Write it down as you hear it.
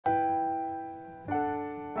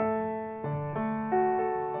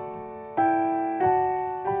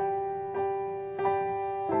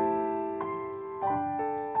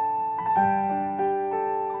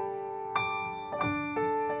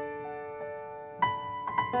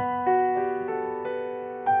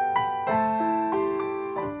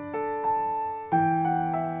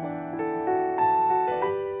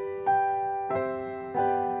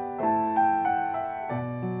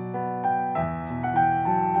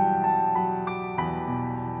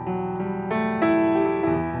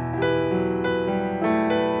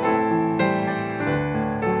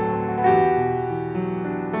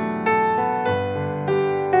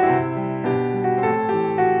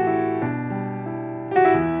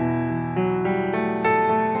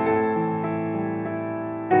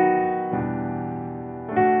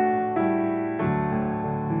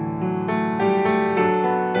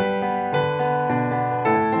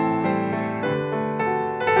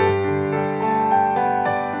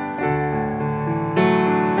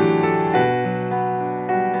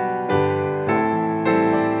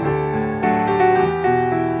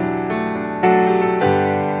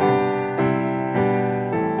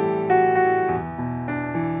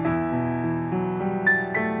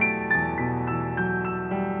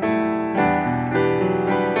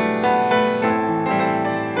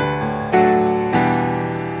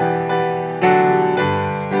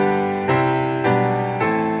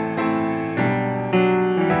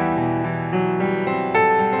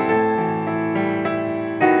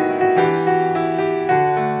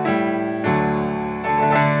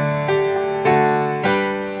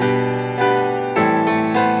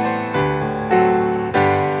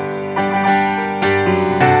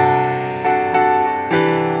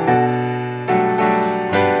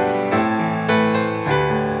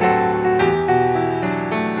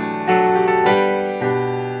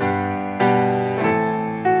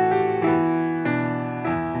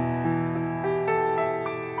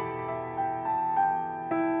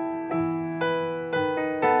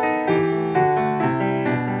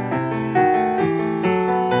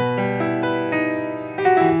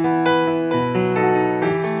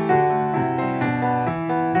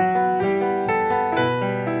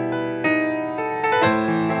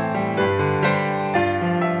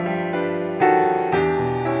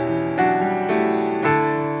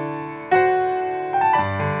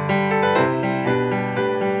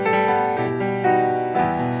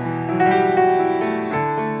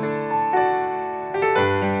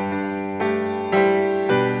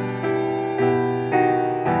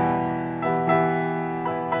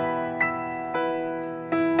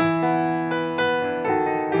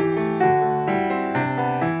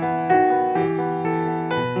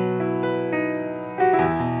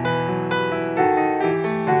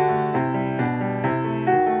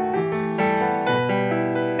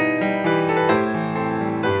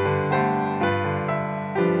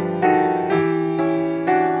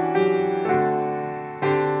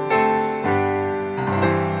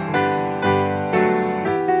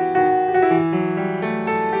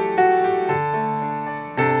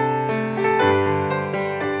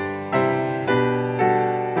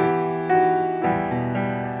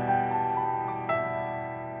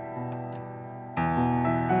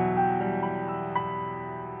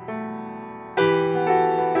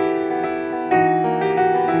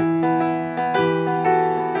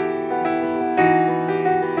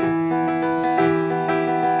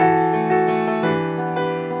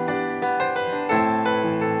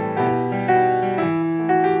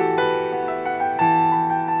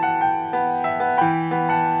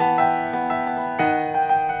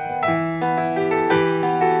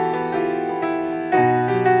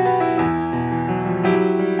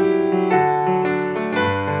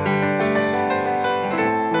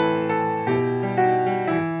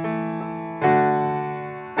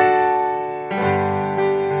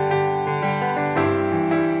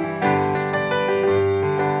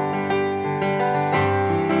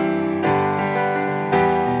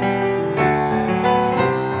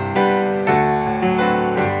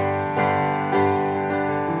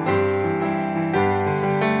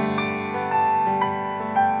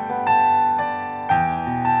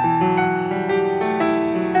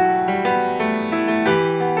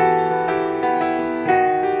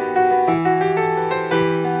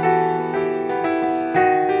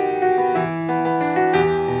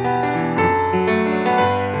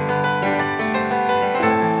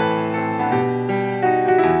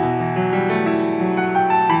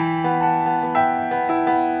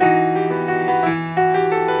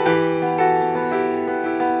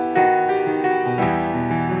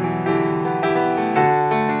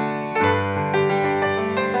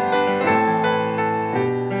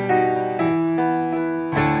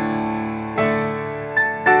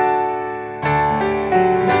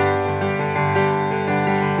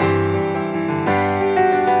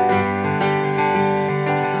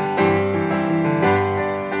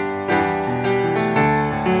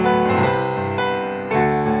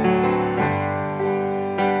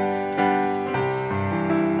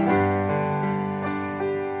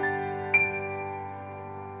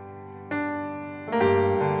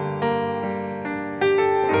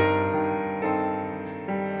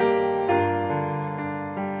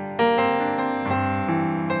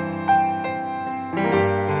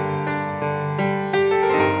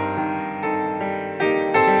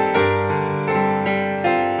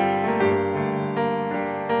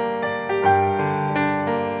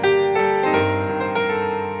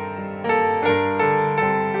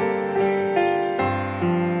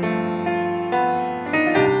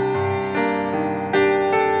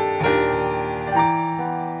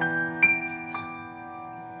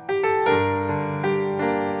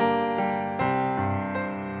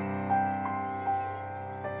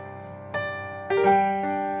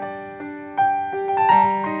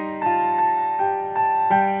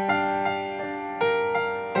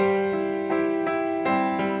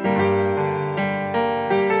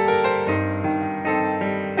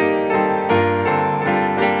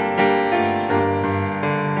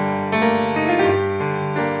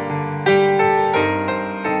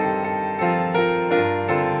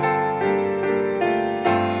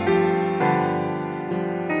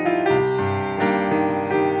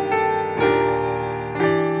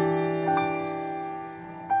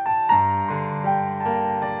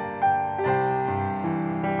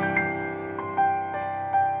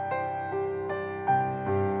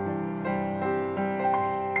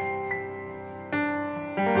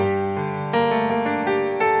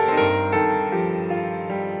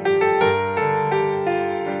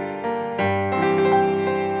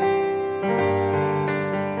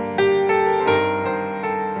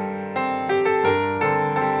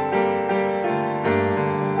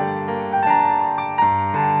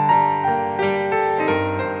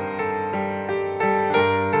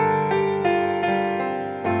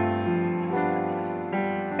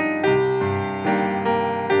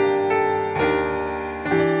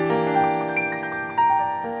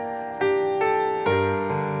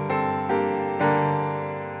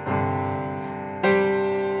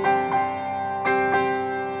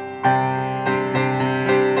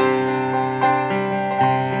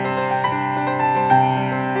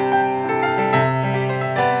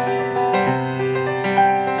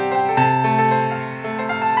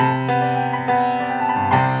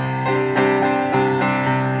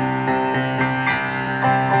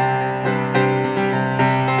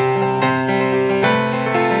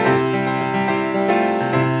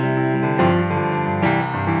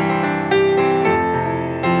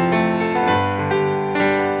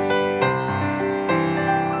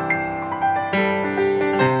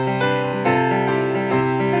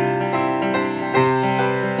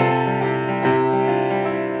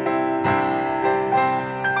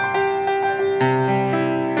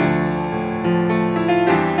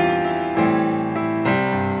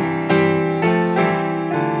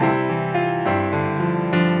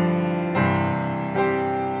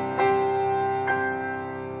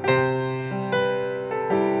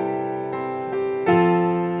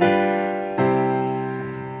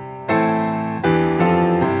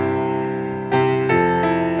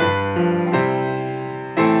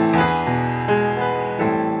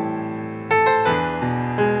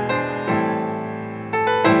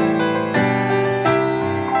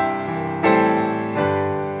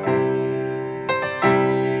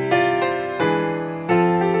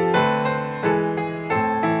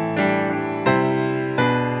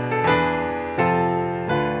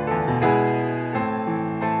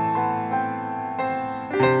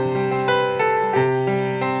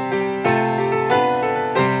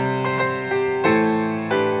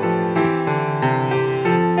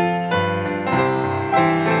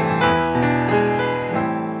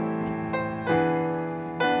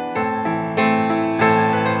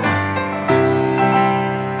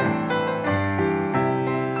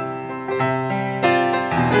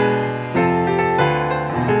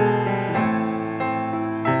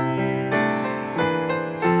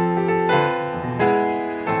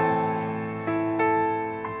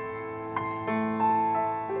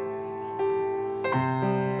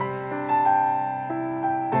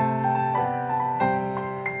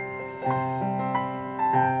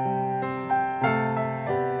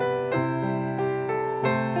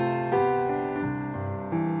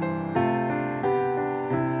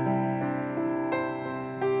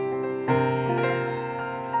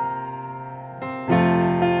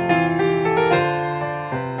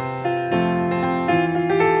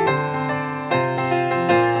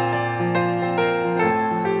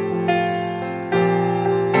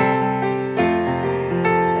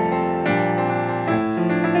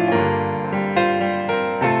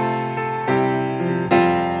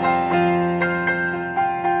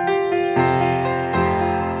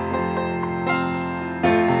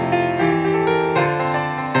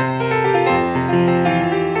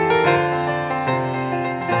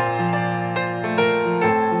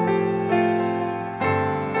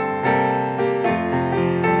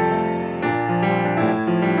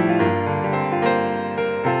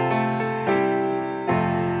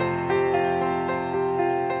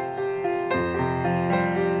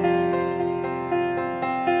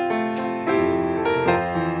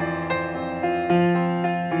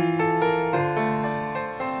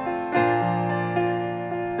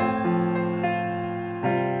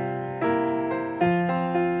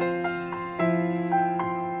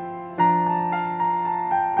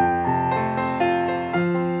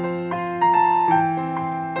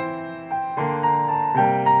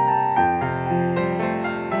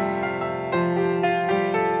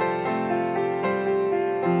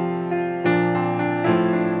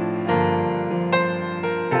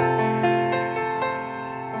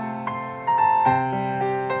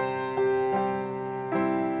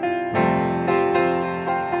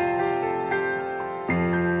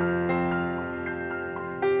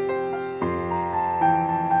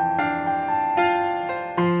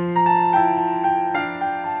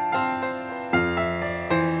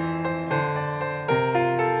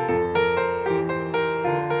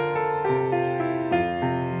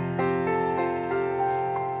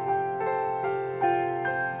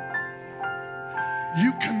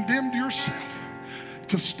yourself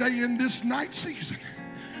to stay in this night season,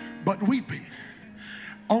 but weeping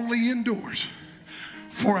only endures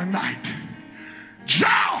for a night.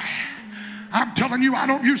 Joy! I'm telling you, I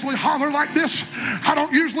don't usually holler like this. I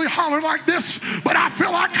don't usually holler like this, but I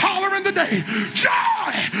feel like hollering today.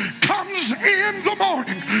 Joy comes in the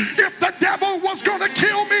morning. If the devil was going to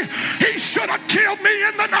kill me, he should have killed me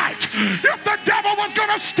in the night. If the devil was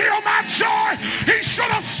going to steal my joy, he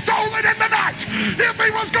should have stolen it in the night. If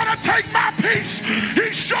he was going to take my peace,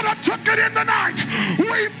 he should have took it in the night.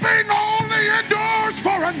 Weeping only endures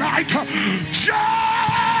for a night. Joy!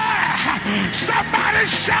 Somebody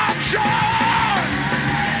shout joy!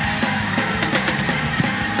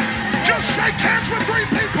 Just shake hands with 3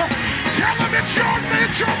 people. Tell them it's your morning.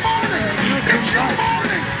 It's your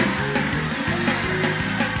morning.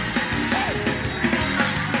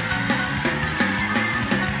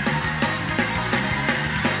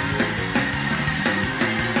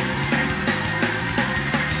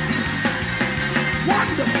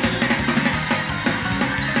 Wonderful.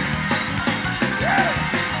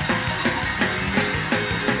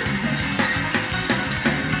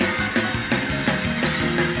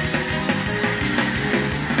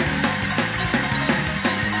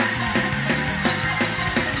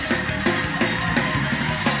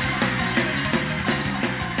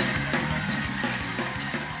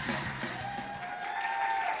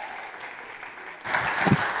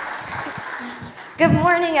 Good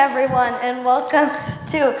morning, everyone, and welcome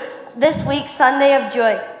to this week's Sunday of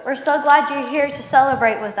Joy. We're so glad you're here to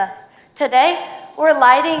celebrate with us. Today, we're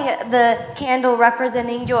lighting the candle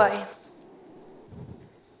representing joy.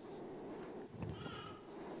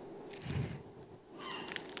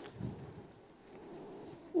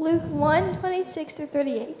 Luke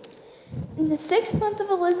 1:26-38. In the 6th month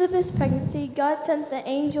of Elizabeth's pregnancy, God sent the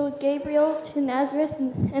angel Gabriel to Nazareth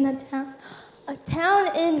in a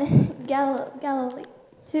town in Galilee,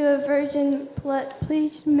 to a virgin pledged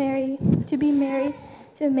to be married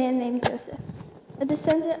to a man named Joseph, a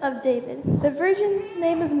descendant of David. The virgin's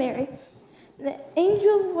name was Mary. The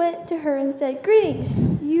angel went to her and said, "Greetings,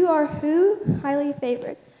 you are who? Highly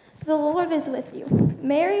favored. The Lord is with you."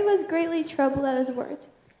 Mary was greatly troubled at his words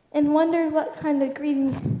and wondered what kind of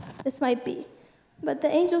greeting this might be. But the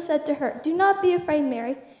angel said to her, "Do not be afraid,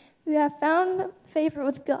 Mary. You have found favor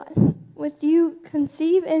with God. With you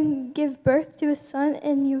conceive and give birth to a son,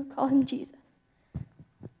 and you call him Jesus.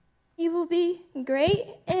 He will be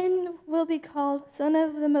great and will be called Son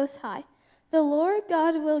of the Most High. The Lord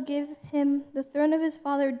God will give him the throne of his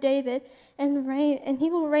father David, and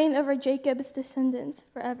he will reign over Jacob's descendants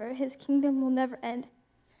forever. His kingdom will never end."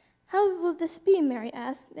 "How will this be?" Mary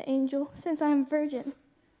asked the angel, "since I am virgin?"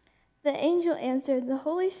 The angel answered, "The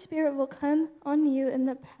Holy Spirit will come on you, and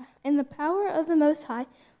the power of the Most High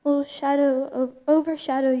will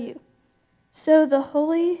overshadow you. So the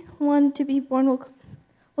Holy One to be born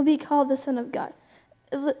will be called the Son of God.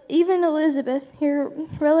 Even Elizabeth, your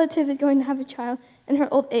relative, is going to have a child in her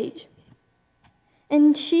old age.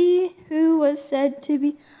 And she who was said to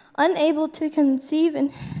be unable to conceive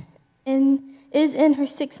and is in her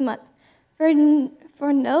 6th month. For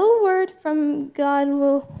no word from God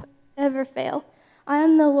will ever fail. I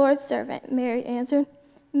am the Lord's servant," Mary answered.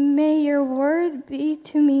 May your word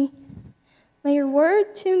to me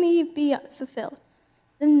be fulfilled."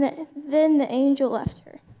 Then the angel left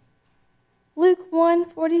her. Luke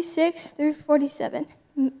 1:46-47.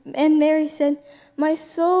 And Mary said, "My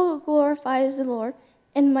soul glorifies the Lord,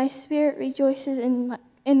 and my spirit rejoices in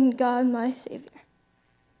God my Savior."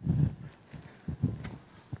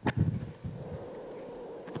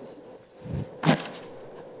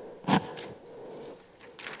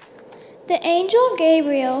 The angel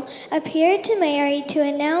Gabriel appeared to Mary to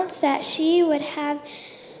announce that she would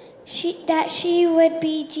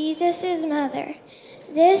be Jesus' mother.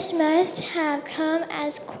 This must have come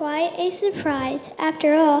as quite a surprise.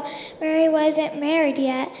 After all, Mary wasn't married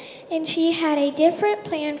yet, and she had a different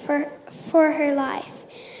plan for her life.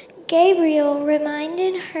 Gabriel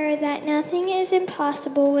reminded her that nothing is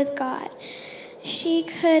impossible with God. She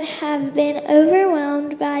could have been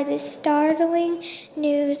overwhelmed by this startling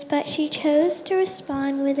news, but she chose to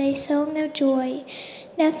respond with a song of joy.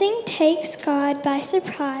 Nothing takes God by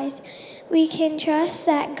surprise. We can trust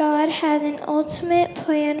that God has an ultimate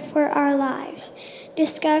plan for our lives.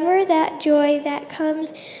 Discover that joy that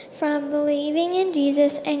comes from believing in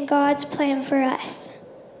Jesus and God's plan for us.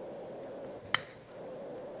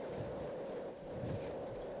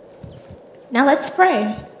 Now let's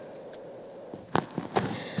pray.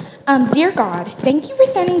 Dear God, thank you for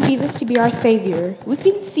sending Jesus to be our Savior. We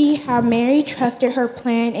can see how Mary trusted her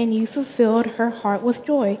plan and you fulfilled her heart with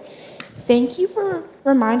joy. Thank you for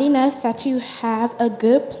reminding us that you have a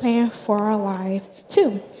good plan for our lives.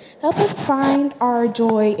 2, help us find our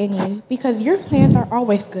joy in you, because your plans are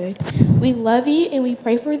always good. We love you and we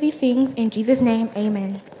pray for these things. In Jesus' name,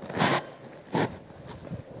 amen.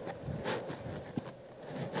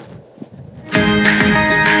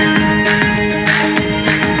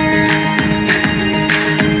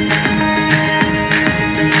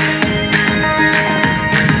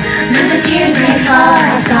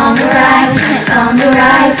 My song will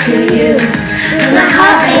rise to you. When my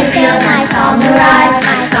heart may fail, my song will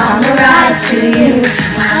rise to you.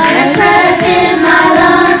 While there's breath in my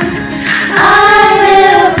lungs, I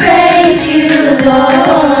will praise you,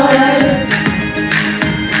 Lord.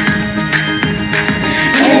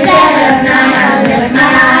 In the dead of night, I'll lift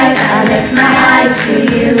my eyes to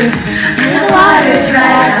you. When the waters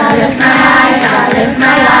rise, I'll lift my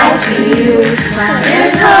eyes to you. While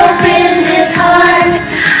there's hope in this heart,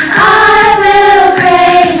 I will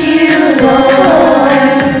praise you, Lord.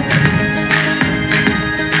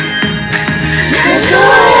 The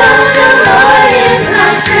joy of the Lord is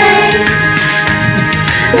my strength.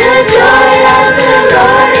 The joy of the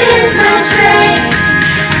Lord is my strength.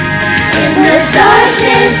 In the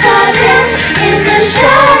darkness I'll dance, in the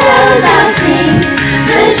shadows I'll sing.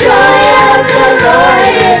 The joy of the Lord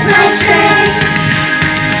is my strength.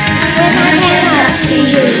 When I cannot see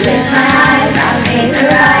you, lift my eyes, my faith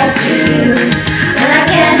arise to you. When I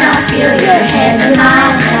cannot feel your hand in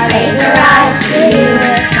mine, my faith arise to you.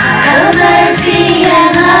 God of mercy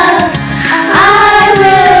and love, I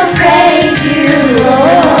will praise you,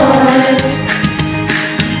 Lord.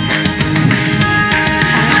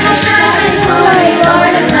 I shine in glory,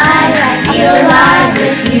 Lord of light, I feel alive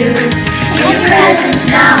with you. In your presence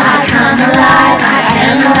now I come alive, I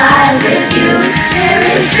am alive with you. There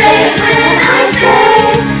is strength when I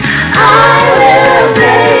say, I will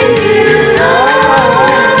praise you, Lord.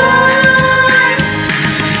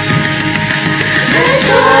 The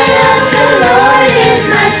joy of the Lord is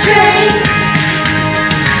my strength.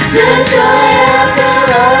 The joy of the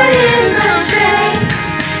Lord is my strength.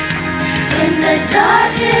 In the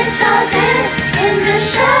darkness I'll dance, in the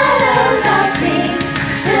shadows I'll sing.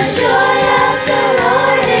 The joy of the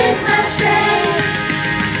Lord is my strength.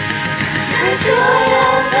 The joy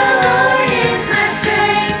of the Lord is my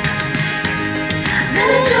strength. The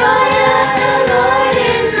joy of the Lord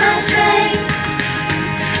is my strength.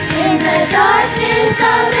 In the darkness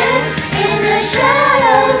I'll dance, in the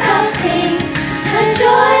shadows I'll sing. The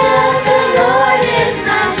joy of the Lord is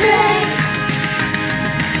my strength.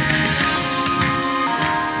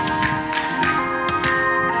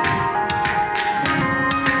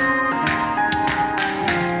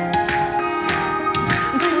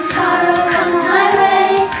 When sorrow comes my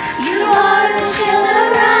way, you are the shield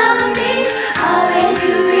around me. Always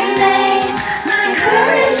you remain my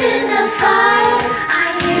courage in the fight. I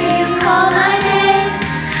hear you call my name.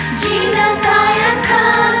 Jesus, I am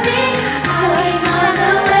coming, walking on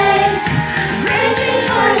the waves, reaching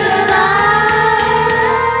for your light.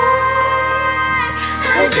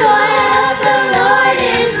 The joy of the Lord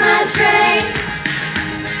is my strength.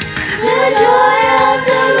 The joy of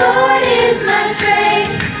the Lord is my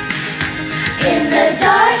strength. In the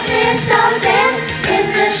darkness I'll dance, in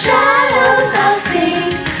the shadows I'll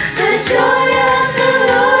sing. The joy of the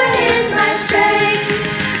Lord is my strength.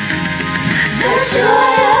 The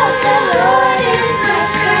joy of the Lord is my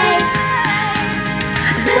strength.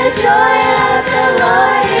 The joy of the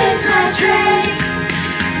Lord is my strength.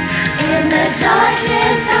 In the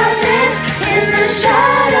darkness I'll dance, in the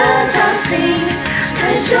shadows I'll sing.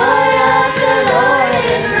 The joy of the Lord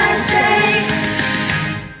is my strength.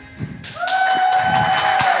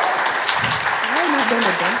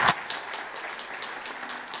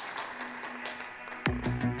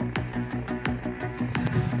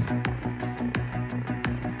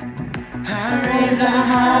 I raise a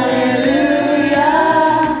hallelujah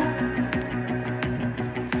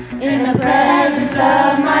in the presence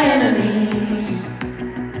of my enemies.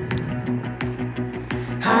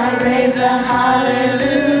 I raise a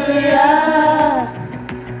hallelujah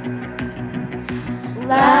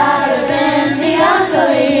louder than the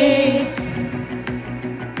unbelief.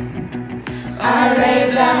 I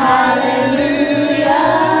raise a hallelujah.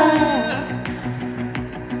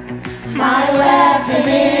 My weapon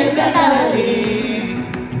is a melody.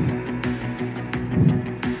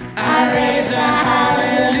 I raise a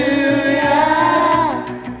hallelujah.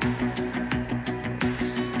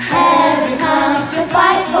 Heaven comes to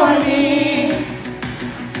fight for me.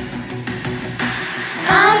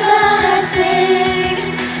 I'm gonna sing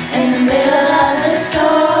in the middle of the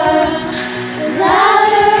storm,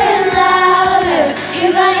 louder and louder.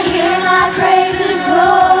 You're gonna hear my praises roar.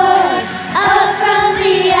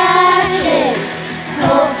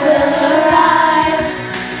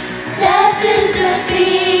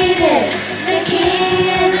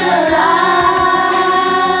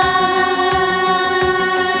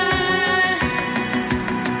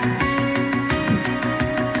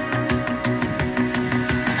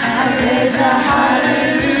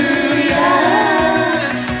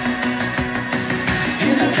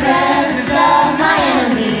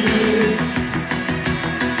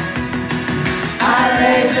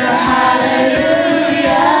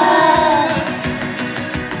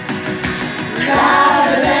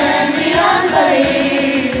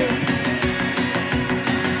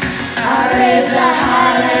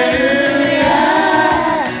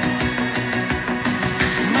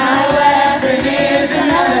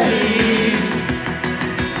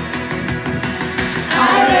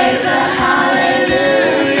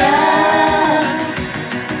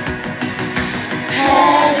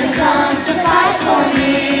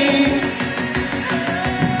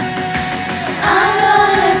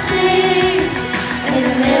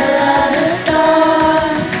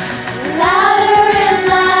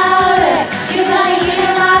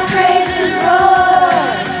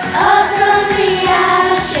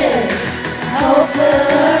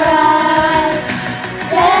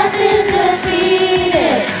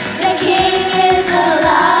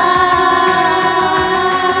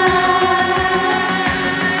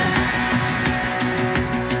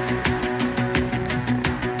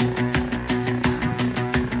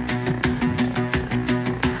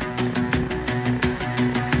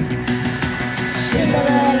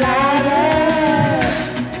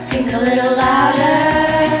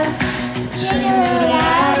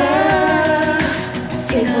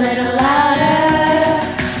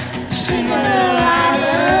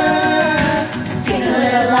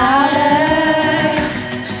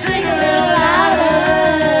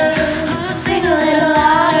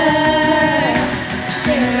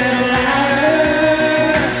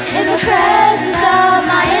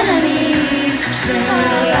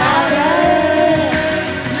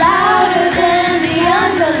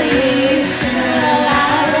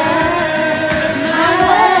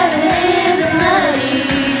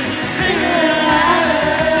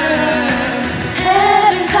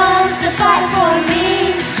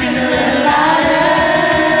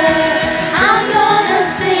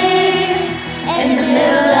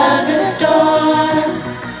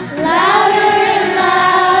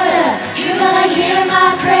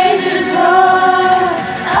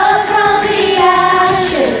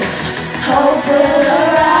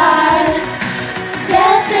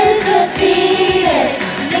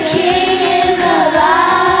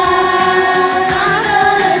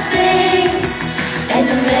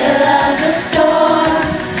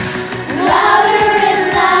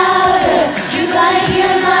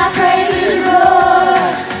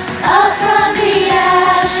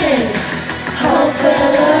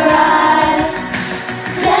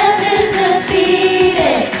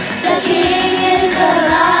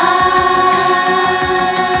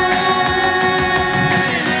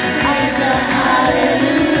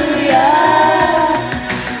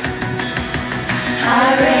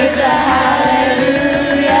 raise a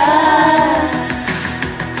hallelujah.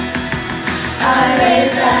 I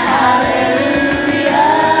raise a hallelujah.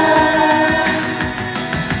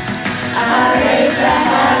 I raise a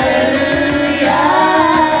hallelujah.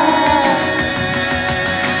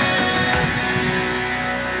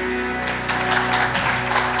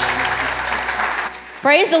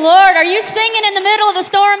 Praise the Lord. Are you singing in the middle of the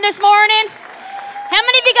storm this morning? How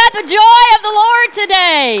many of you got the joy of the Lord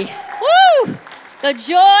today? Woo! The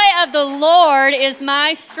joy of the Lord is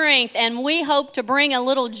my strength, and we hope to bring a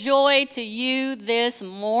little joy to you this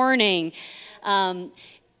morning.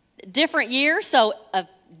 Different year, so a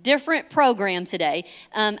different program today.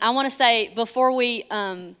 I want to say before we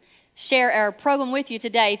share our program with you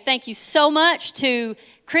today, thank you so much to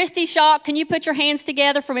Christy Shock. Can you put your hands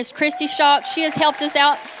together for Miss Christy Shock? She has helped us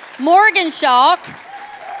out. Morgan Shock,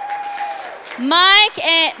 Mike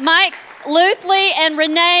Luthley, and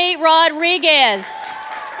Renee Rodriguez.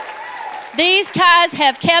 These guys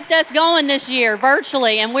have kept us going this year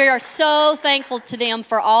virtually, and we are so thankful to them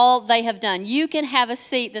for all they have done. You can have a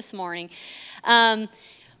seat this morning.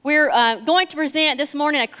 We're going to present this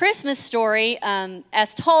morning a Christmas story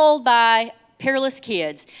as told by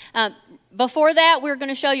prcKids. Before that, we're going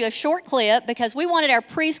to show you a short clip because we wanted our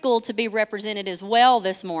preschool to be represented as well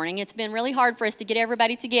this morning. It's been really hard for us to get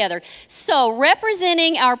everybody together. So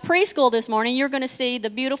representing our preschool this morning, you're going to see the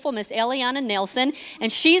beautiful Miss Eliana Nelson, and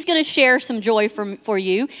she's going to share some joy for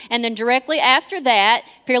you. And then directly after that,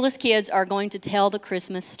 prcKids are going to tell the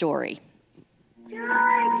Christmas story.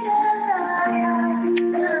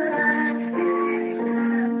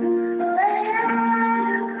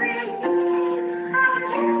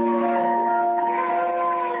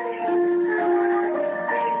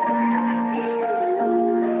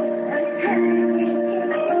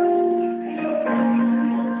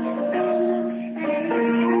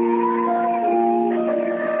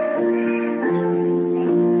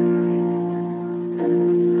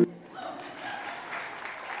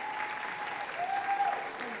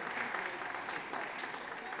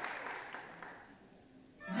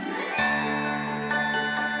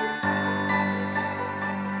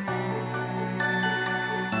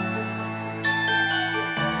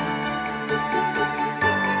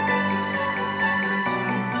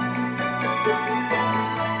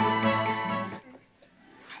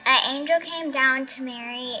 An angel came down to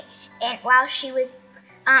Mary and while she was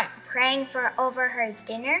praying over her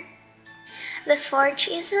dinner. Before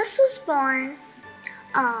Jesus was born,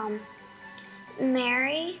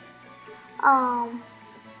 Mary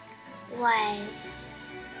was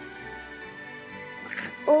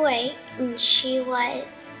awake and she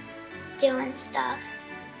was doing stuff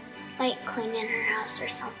like cleaning her house or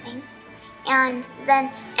something. And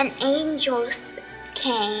then an angel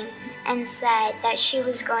came and said that she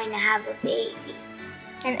was going to have a baby.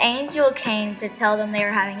 An angel came to tell them they were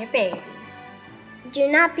having a baby. Do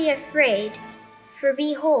not be afraid, for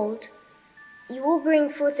behold, you will bring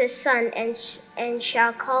forth a son and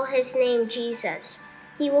shall call his name Jesus.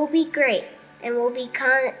 He will be great and will be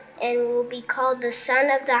called the Son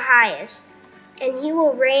of the Highest, and he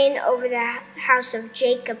will reign over the house of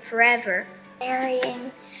Jacob forever. Mary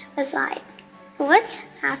was like, what's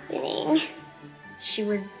happening? She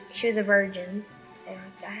was a virgin,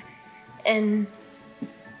 and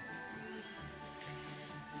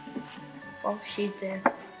well, she's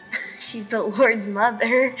the Lord's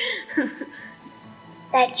mother.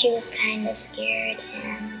 That she was kind of scared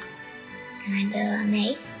and kind of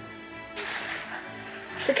amazed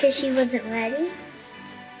because she wasn't ready.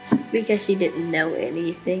 Because she didn't know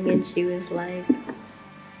anything, and she was like,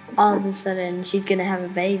 all of a sudden she's gonna have a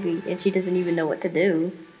baby, and she doesn't even know what to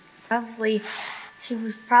do. She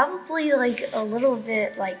was probably like a little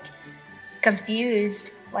bit like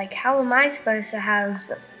confused. Like, how am I supposed to have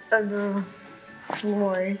the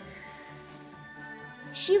Lord?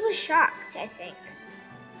 She was shocked, I think.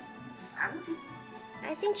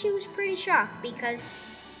 I think she was pretty shocked because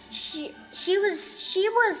she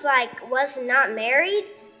was not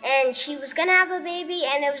married, and she was gonna have a baby,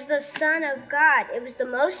 and it was the Son of God. It was the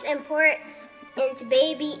most important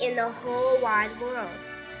baby in the whole wide world.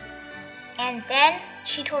 And then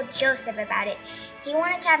she told Joseph about it. He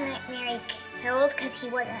wanted to have Mary killed because he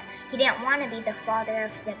didn't want to be the father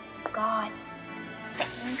of the God. The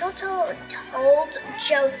angel told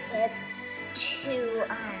Joseph to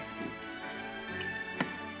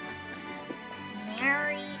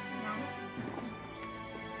marry. No,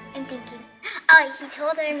 I'm thinking. Oh, he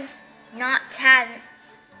told him not to have.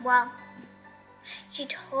 Well, she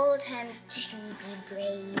told him to be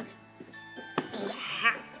brave, be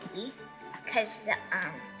happy, because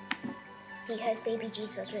because baby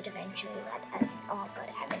Jesus would eventually let us all go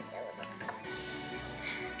to heaven.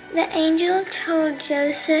 The angel told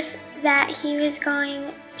Joseph that he was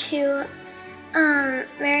going to,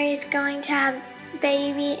 Mary's going to have a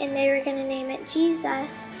baby and they were going to name it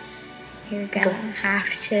Jesus. You're going to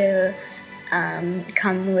have to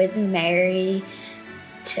come with Mary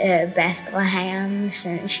to Bethlehem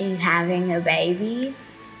since she's having a baby.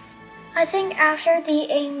 I think after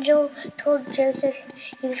the angel told Joseph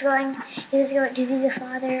he was going to be the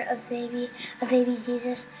father of baby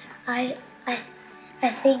Jesus, I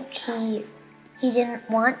think he didn't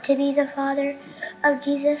want to be the father of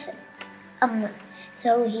Jesus,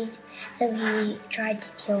 so he tried to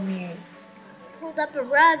kill Mary. Pulled up a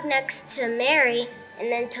rug next to Mary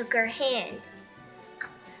and then took her hand.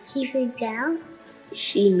 He freaked out.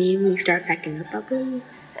 She immediately started packing up, I believe.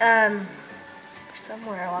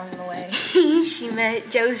 Somewhere along the way, she met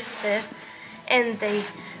Joseph, and they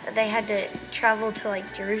had to travel to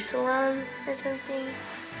like Jerusalem or something.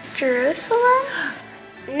 Jerusalem?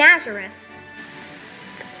 Nazareth.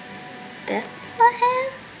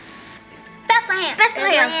 Bethlehem. I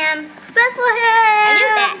knew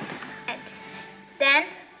that. And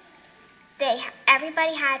then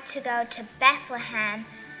everybody had to go to Bethlehem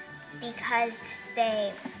because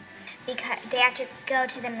they had to go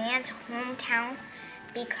to the man's hometown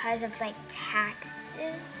because of like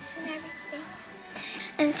taxes and everything.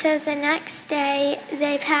 And so the next day,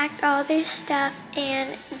 they packed all their stuff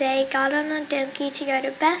and they got on a donkey to go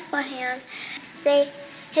to Bethlehem.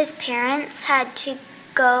 His parents had to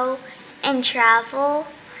go and travel,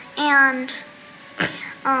 and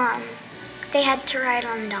they had to ride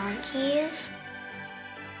on donkeys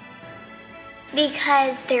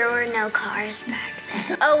because there were no cars back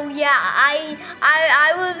then. Oh yeah, I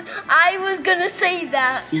was gonna say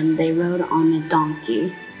that. And they rode on a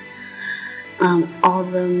donkey. All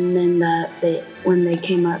the men when they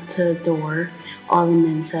came up to the door, all the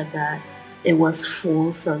men said that it was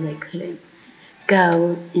full, so they couldn't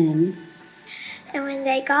go in. And when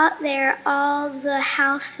they got there, all the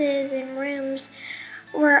houses and rooms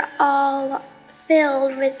were all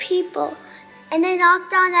filled with people. And they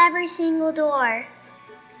knocked on every single door.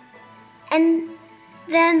 And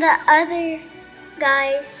then the other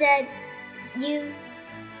guy said, you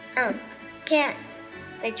can't.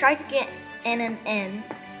 They tried to get in an inn,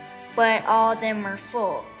 but all of them were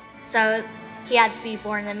full. So he had to be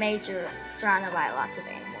born in a manger surrounded by lots of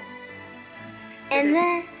animals. And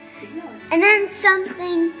then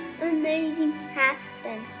something amazing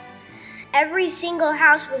happened. Every single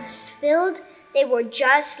house was filled. They were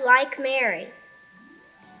just like Mary.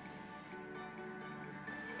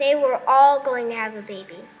 They were all going to have a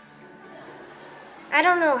baby. I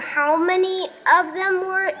don't know how many of them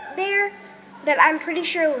were there, but I'm pretty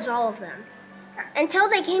sure it was all of them. Until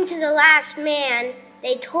they came to the last man,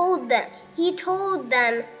 he told them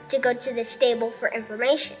to go to the stable for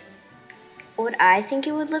information. What I think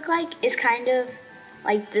it would look like is kind of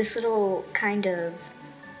like this little kind of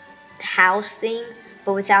house thing,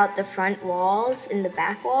 but without the front walls and the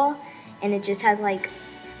back wall, and it just has like,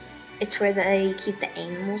 it's where they keep the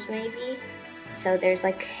animals maybe, so there's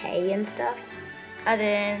like hay and stuff. And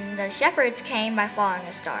then the shepherds came by following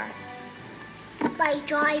a star. By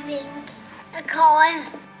driving a car.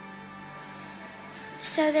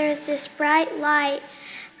 So there's this bright light,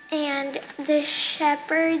 and the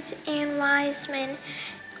shepherds and wise men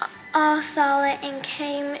all saw it and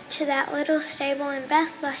came to that little stable in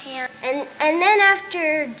Bethlehem. And then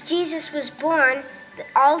after Jesus was born,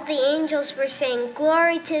 all the angels were saying,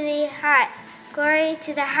 glory to the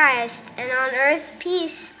highest, and on earth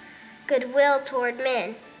peace, goodwill toward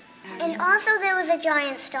men. And also there was a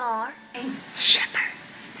giant star. Shepherd.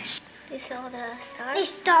 They saw the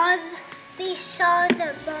star? They saw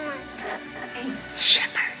the born.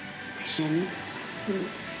 Shepherd. And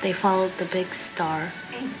they followed the big star.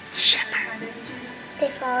 Shepherd. They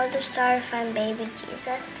followed the star to find baby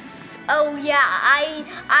Jesus. Oh yeah, I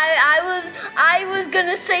was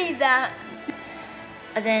gonna say that.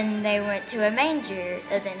 And then they went to a manger,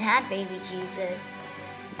 and then had baby Jesus.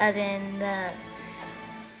 And then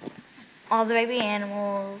all the baby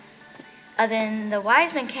animals. And then the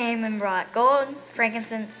wise men came and brought gold,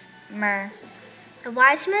 frankincense, myrrh. The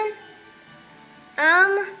wise men?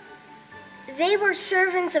 They were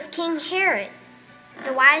servants of King Herod.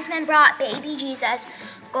 The wise men brought baby Jesus,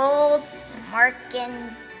 gold,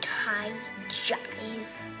 merchandise,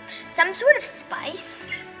 some sort of spice,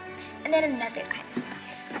 and then another kind of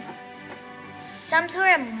spice. Some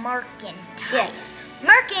sort of merchandise. Yes.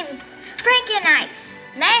 Frankenise.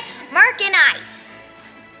 Merchandise.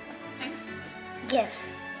 Gifts.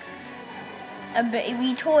 A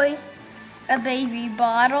baby toy, a baby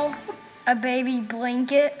bottle, a baby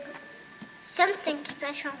blanket. Something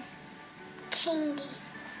special. Candy.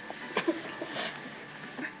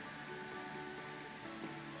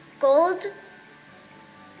 Gold.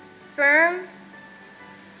 Firm.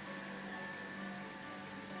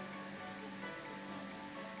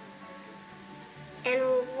 And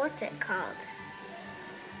what's it called?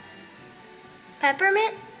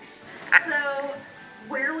 Peppermint? So,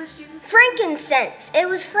 where was Jesus? Frankincense. It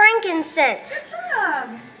was frankincense. Good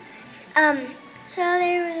job. So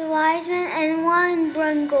there was wise men, and one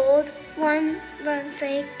brought gold, one brought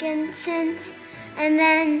frankincense, and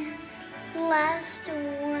then the last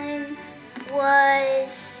one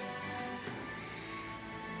was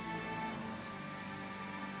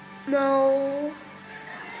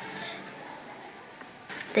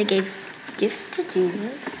They gave gifts to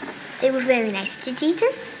Jesus. They were very nice to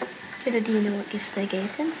Jesus. Do you know what gifts they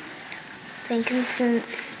gave him?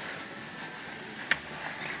 Frankincense.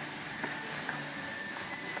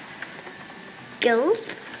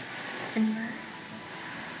 Gold. And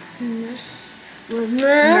myrrh.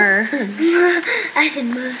 Myrrh. I said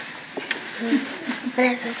myrrh.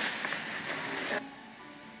 Whatever.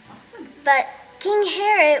 But King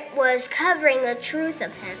Herod was covering the truth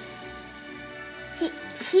of him.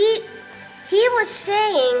 He was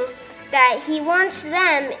saying that he wants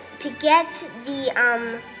them to get the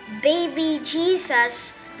baby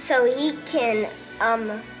Jesus so he can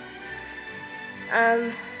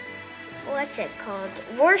what's it called?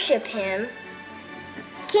 Worship him.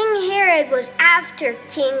 King Herod was after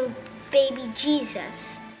King baby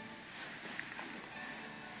Jesus.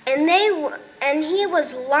 And he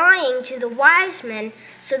was lying to the wise men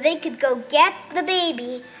so they could go get the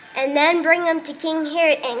baby and then bring him to King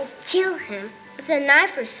Herod and kill him with a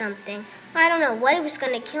knife or something. I don't know what he was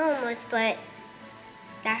going to kill him with, but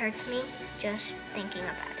that hurts me just thinking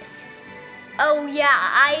about it. Oh yeah,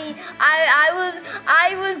 I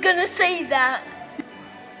was gonna say that.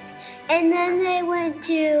 And then they went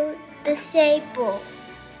to the stable,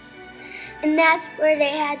 and that's where they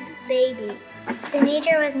had the baby. The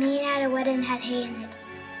manger was made out of wood and had hay in it.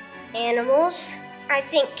 Animals, I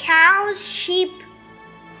think cows, sheep,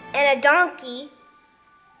 and a donkey,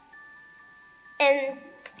 and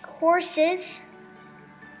horses,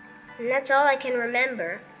 and that's all I can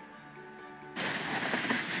remember.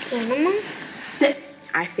 Animals?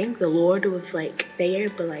 I think the Lord was like there,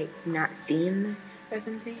 but like not seen or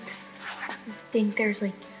something. I think there's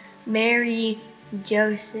like Mary,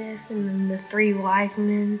 Joseph, and then the 3 wise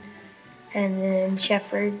men, and then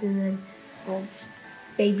shepherds, and then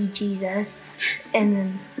baby Jesus, and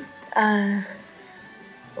then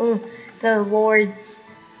the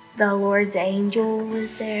Lord's angel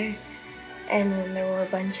was there, and then there were a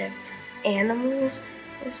bunch of animals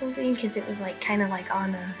or something, because it was like kind of like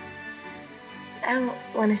on a, I don't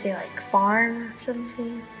want to say like farm or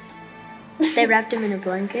something. They wrapped him in a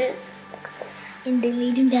blanket. And they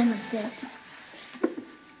laid him down like this.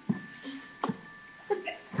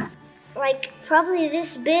 Like probably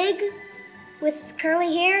this big with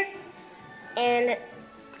curly hair and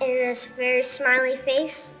this very smiley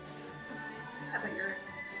face. How about your?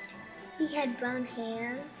 He had brown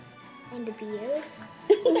hair and a beard.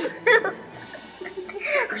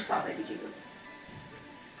 Or saw baby Jesus?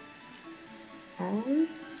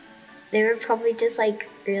 They were probably just like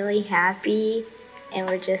really happy and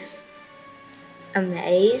were just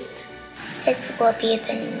amazed. This will be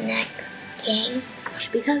the next king.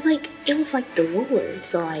 Because like it was like the Lord,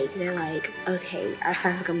 so like they're like, okay, our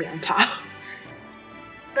son's gonna be on top.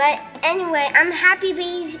 But anyway, I'm happy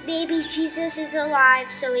baby Jesus is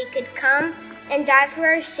alive so he could come and die for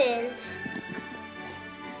our sins.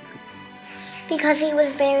 Because he was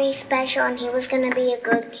very special and he was going to be a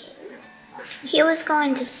good king. He was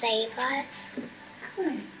going to save us.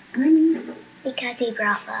 Because he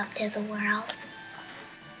brought love to the world.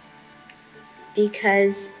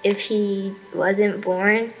 Because if he wasn't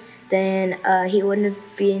born, then he wouldn't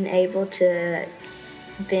have been able to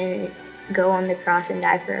go on the cross and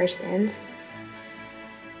die for our sins.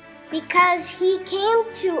 Because he came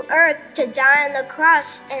to earth to die on the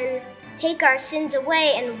cross and take our sins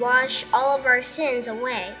away and wash all of our sins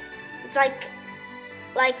away. It's like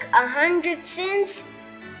 100 sins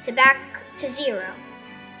to back to 0.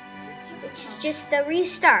 It's just a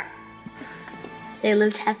restart. They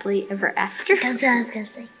lived happily ever after. That's what I was gonna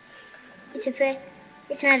say.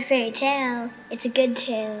 It's not a fairy tale. It's a good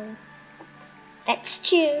tale. That's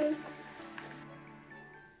true.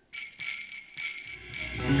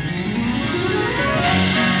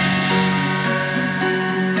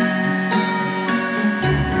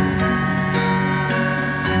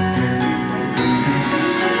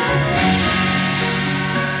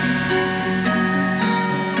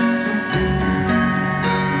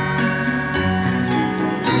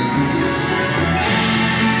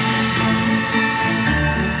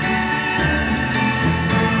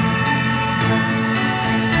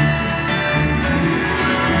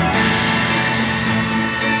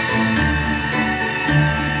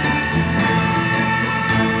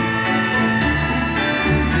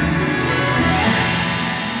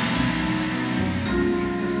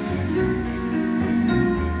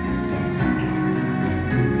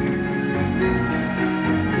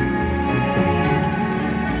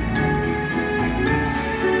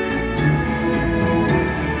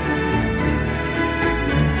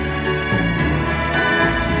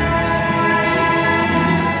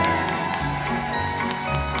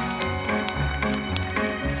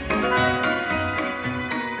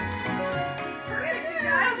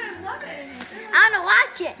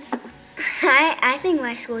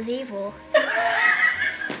 my school's evil.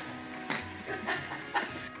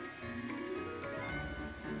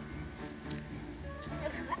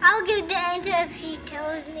 I'll give the answer if she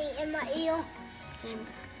tells me in my ear.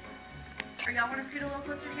 Are y'all want to scoot a little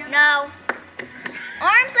closer together? No.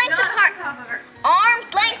 Arms length Not apart. on top of her.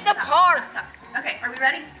 Arms length Stop, apart. stop, stop. Okay, are we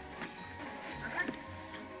ready? Okay.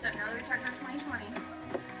 So now that we checked our 2020.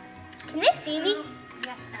 Can they see me?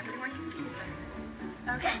 Yes, everyone can see you,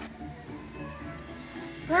 sir. Okay.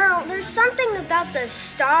 Well, there's something about the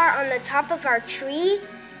star on the top of our tree.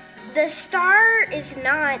 The star is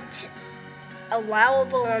not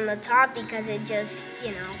allowable on the top because it just,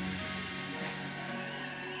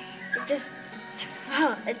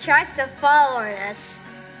 it tries to fall on us.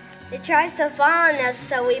 It tries to fall on us,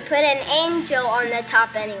 so we put an angel on the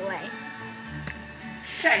top anyway.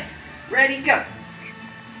 Okay, ready, go.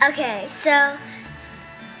 Okay, so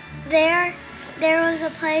there was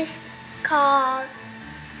a place called.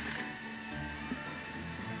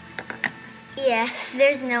 Yes,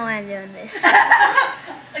 there's no way I'm doing this.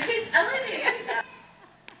 Olivia.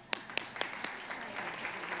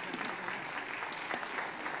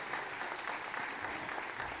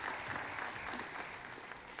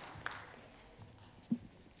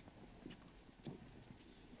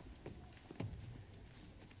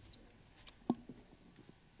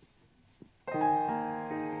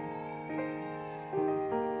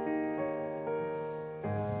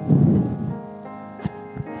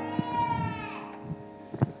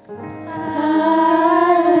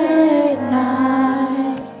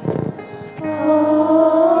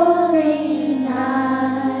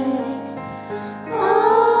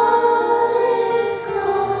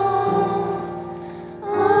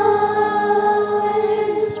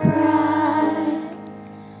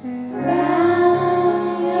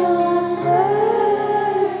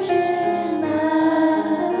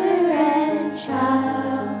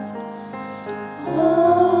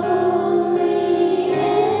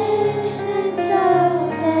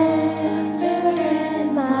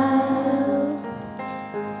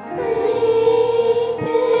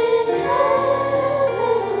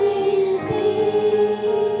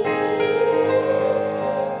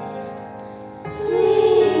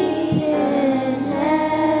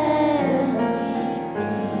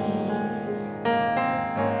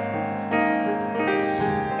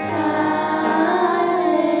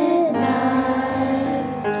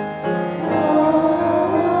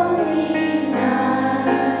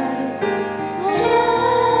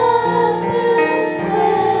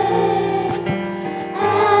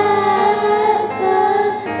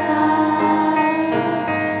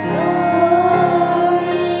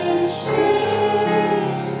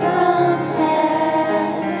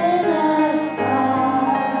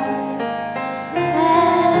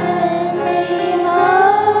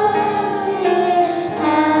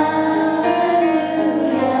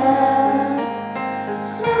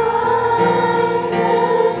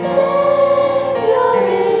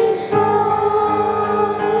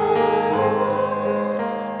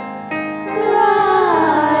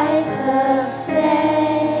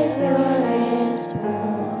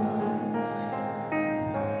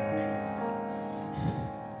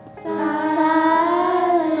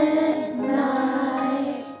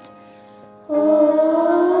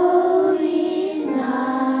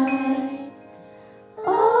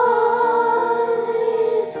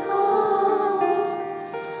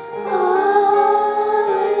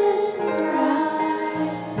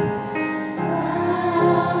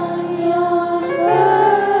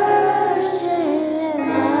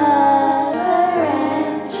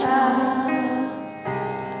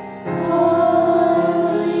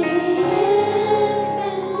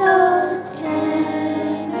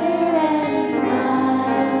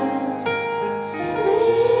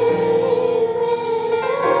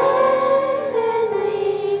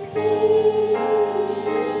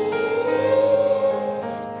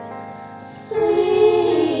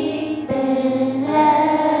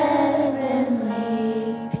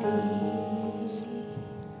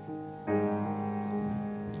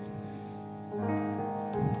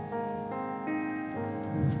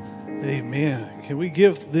 Amen. Can we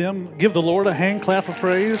give the Lord a hand clap of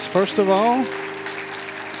praise, first of all?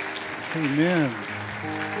 Amen.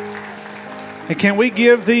 And can we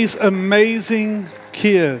give these amazing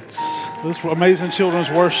kids, this amazing children's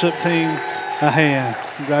worship team, a hand?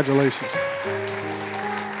 Congratulations.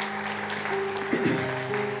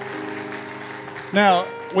 Now,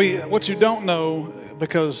 what you don't know,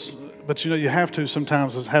 but you have to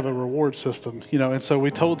sometimes, is have a reward system, and so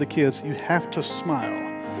we told the kids, you have to smile.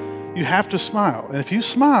 You have to smile. And if you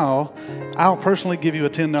smile, I'll personally give you a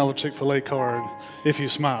 $10 Chick-fil-A card if you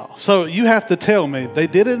smile. So you have to tell me. They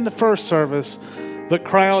did it in the first service, but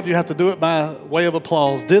crowd, you have to do it by way of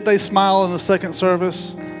applause. Did they smile in the second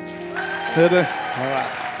service? Did they? All right.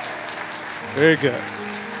 Very good.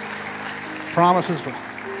 Promises.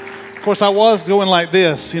 Of course, I was going like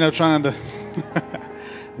this, trying to.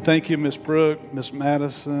 Thank you, Miss Brooke, Miss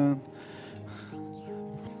Madison.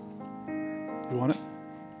 You want it?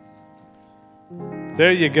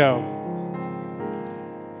 There you go.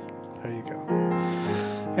 There you go.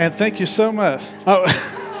 And thank you so much. Oh.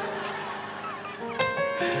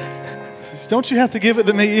 Don't you have to give it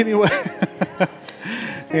to me anyway?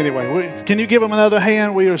 Anyway, can you give them another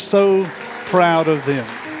hand? We are so proud of them.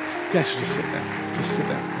 You guys should just sit down. Just sit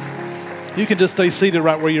down. You can just stay seated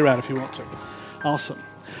right where you're at if you want to. Awesome.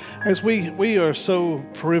 As we are so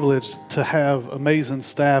privileged to have amazing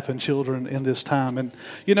staff and children in this time. And,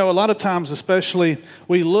 a lot of times, especially,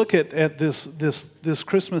 we look at this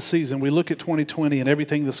Christmas season, we look at 2020 and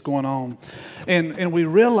everything that's going on, and we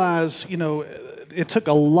realize, it took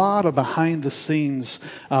a lot of behind-the-scenes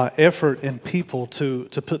effort and people to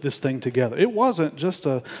put this thing together. It wasn't just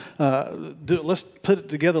let's put it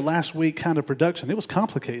together last week kind of production. It was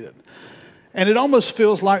complicated. And it almost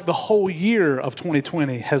feels like the whole year of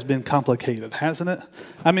 2020 has been complicated, hasn't it?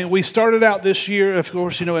 I mean, we started out this year, of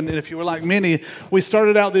course, and if you were like many, we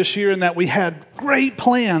started out this year in that we had great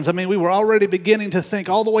plans. I mean, we were already beginning to think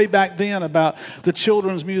all the way back then about the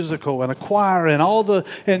children's musical and a choir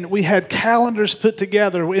and we had calendars put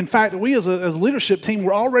together. In fact, we as a leadership team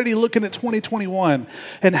were already looking at 2021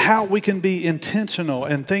 and how we can be intentional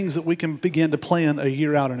and things that we can begin to plan a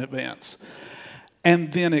year out in advance.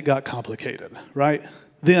 And then it got complicated, right?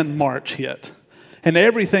 Then March hit. And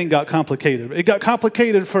everything got complicated. It got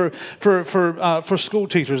complicated for school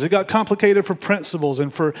teachers. It got complicated for principals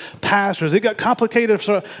and for pastors. It got complicated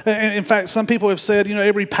for, and in fact, some people have said,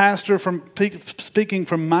 every pastor, speaking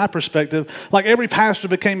from my perspective, like every pastor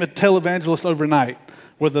became a televangelist overnight,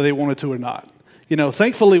 whether they wanted to or not.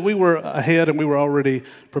 Thankfully, we were ahead and we were already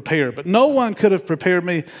prepared. But no one could have prepared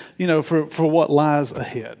me, for what lies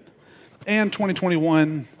ahead. And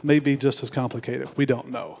 2021 may be just as complicated. We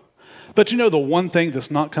don't know. But the one thing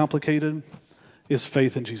that's not complicated is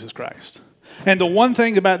faith in Jesus Christ. And the one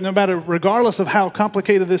thing about, no matter, regardless of how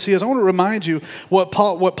complicated this is, I want to remind you what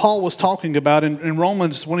Paul was talking about in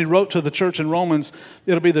Romans, when he wrote to the church in Romans.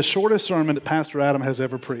 It'll be the shortest sermon that Pastor Adam has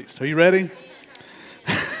ever preached. Are you ready?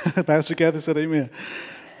 Pastor Kathy said amen.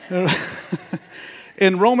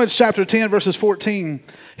 In Romans chapter 10, verses 14,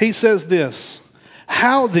 he says this: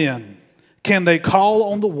 "How then can they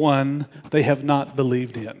call on the one they have not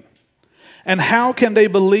believed in? And how can they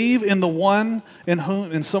believe in the one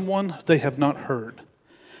in someone they have not heard?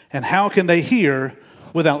 And how can they hear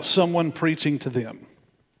without someone preaching to them?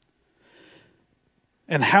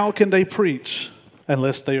 And how can they preach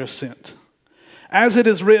unless they are sent? As it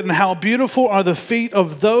is written, how beautiful are the feet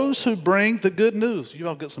of those who bring the good news." You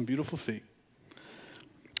all got some beautiful feet.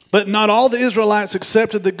 "But not all the Israelites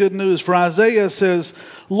accepted the good news. For Isaiah says,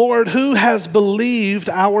 'Lord, who has believed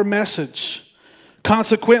our message?'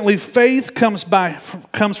 Consequently, faith comes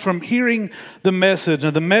from hearing the message,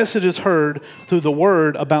 and the message is heard through the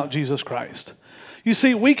word about Jesus Christ." You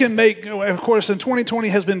see, we can make, of course, and 2020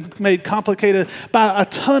 has been made complicated by a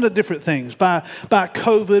ton of different things, by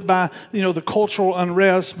COVID, by the cultural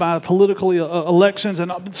unrest, by political elections,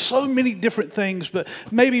 and so many different things. But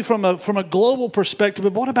maybe from a global perspective,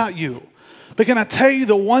 but what about you? But can I tell you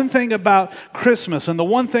the one thing about Christmas and the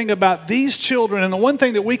one thing about these children and the one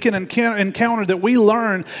thing that we can encounter that we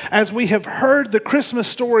learn as we have heard the Christmas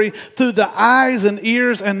story through the eyes and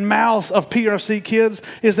ears and mouths of PRC kids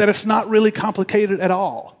is that it's not really complicated at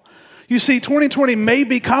all. You see, 2020 may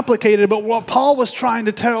be complicated, but what Paul was trying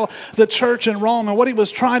to tell the church in Rome and what he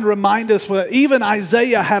was trying to remind us, what even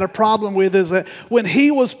Isaiah had a problem with, is that when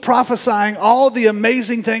he was prophesying all the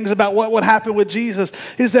amazing things about what would happen with Jesus,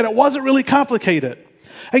 is that it wasn't really complicated.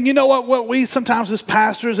 And you know what we sometimes as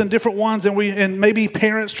pastors and different ones and maybe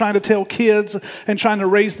parents trying to tell kids and trying to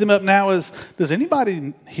raise them up now is, does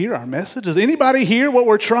anybody hear our message? Does anybody hear what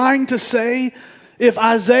we're trying to say? If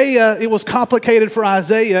Isaiah, it was complicated for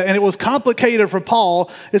Isaiah and it was complicated for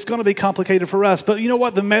Paul, it's going to be complicated for us. But you know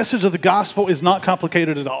what? The message of the gospel is not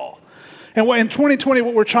complicated at all. And in 2020,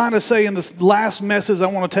 what we're trying to say in this last message I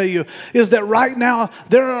want to tell you is that right now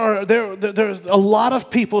there's a lot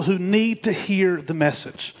of people who need to hear the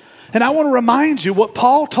message. And I want to remind you what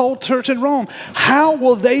Paul told church in Rome. How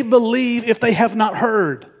will they believe if they have not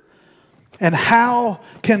heard? And how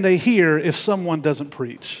can they hear if someone doesn't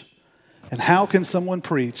preach? And how can someone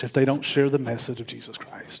preach if they don't share the message of Jesus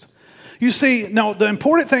Christ? You see, no, the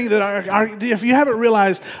important thing that if you haven't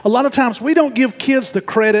realized, a lot of times we don't give kids the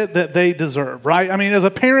credit that they deserve, right? I mean, as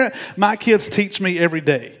a parent, my kids teach me every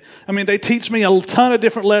day. I mean, they teach me a ton of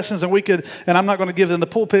different lessons, and I'm not going to give them the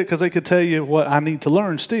pulpit because they could tell you what I need to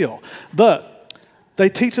learn still. But they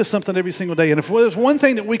teach us something every single day. And if there's one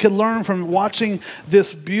thing that we could learn from watching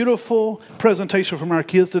this beautiful presentation from our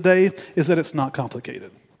kids today, is that it's not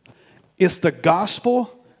complicated. It's the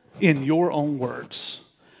gospel in your own words.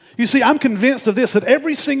 You see, I'm convinced of this, that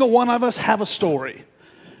every single one of us have a story.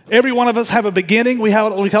 Every one of us have a beginning. We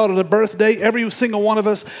call it a birth date. Every single one of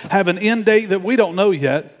us have an end date that we don't know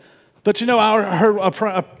yet. But you know, I heard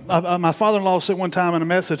my father-in-law say one time in a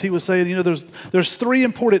message, he was saying, you know, there's three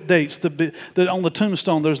important dates that on the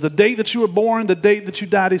tombstone. There's the date that you were born, the date that you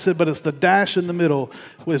died, he said, but it's the dash in the middle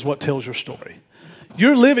is what tells your story.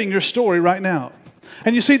 You're living your story right now.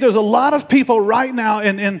 And you see, there's a lot of people right now,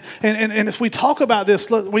 and if we talk about this,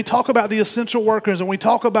 we talk about the essential workers, and we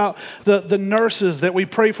talk about the nurses that we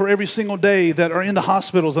pray for every single day that are in the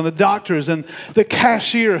hospitals, and the doctors, and the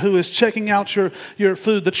cashier who is checking out your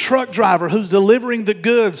food, the truck driver who's delivering the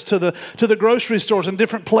goods to the grocery stores in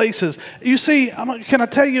different places. You see, can I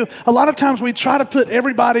tell you, a lot of times we try to put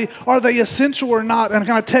everybody, are they essential or not? And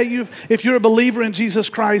can I tell you, if you're a believer in Jesus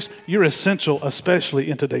Christ, you're essential, especially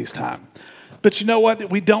in today's time. But you know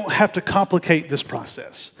what? We don't have to complicate this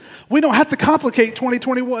process. We don't have to complicate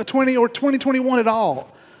 2020 or 2021 at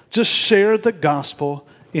all. Just share the gospel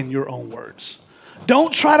in your own words.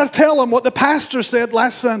 Don't try to tell them what the pastor said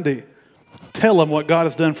last Sunday. Tell them what God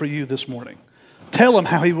has done for you this morning. Tell them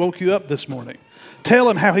how he woke you up this morning. Tell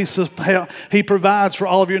them how he provides for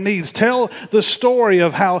all of your needs. Tell the story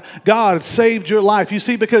of how God saved your life. You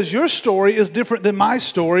see, because your story is different than my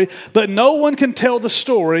story, but no one can tell the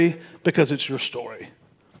story because it's your story.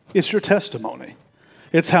 It's your testimony.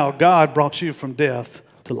 It's how God brought you from death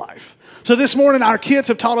to life. So this morning, our kids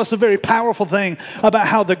have taught us a very powerful thing about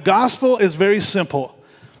how the gospel is very simple.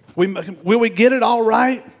 Will we get it all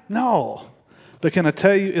right? No. But can I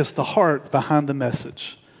tell you, it's the heart behind the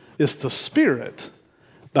message. It's the spirit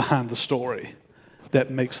behind the story that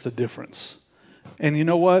makes the difference. And you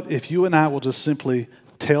know what? If you and I will just simply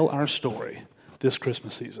tell our story this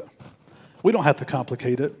Christmas season, we don't have to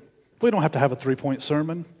complicate it. We don't have to have a 3-point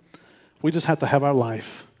sermon. We just have to have our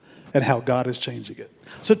life and how God is changing it.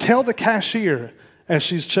 So tell the cashier as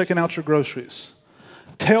she's checking out your groceries.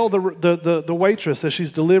 Tell the waitress as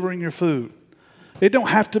she's delivering your food. It don't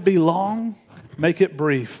have to be long. Make it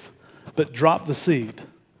brief. But drop the seed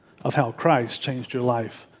of how Christ changed your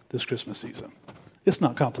life this Christmas season. It's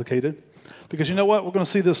not complicated. Because you know what? We're going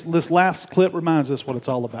to see this last clip reminds us what it's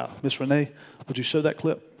all about. Miss Renee, would you show that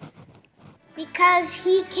clip? Because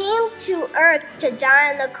he came to earth to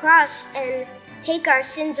die on the cross and take our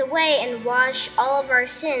sins away and wash all of our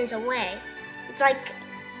sins away. It's like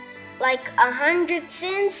 100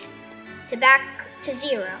 sins to back to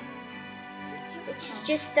 0. It's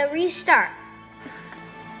just the restart.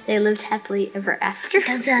 They lived happily ever after.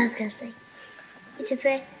 That's what I was gonna say.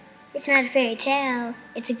 It's not a fairy tale.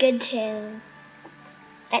 It's a good tale.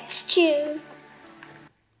 That's true.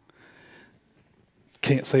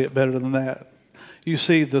 Can't say it better than that. You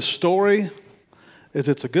see, the story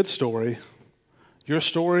it's a good story. Your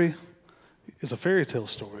story is a fairy tale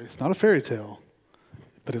story. It's not a fairy tale,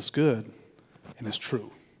 but it's good and it's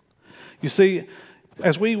true. You see,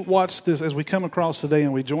 as we watch this, as we come across today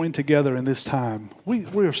and we join together in this time, we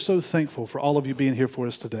are so thankful for all of you being here for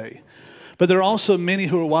us today. But there are also many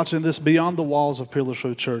who are watching this beyond the walls of Peerless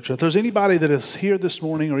Road Church. If there's anybody that is here this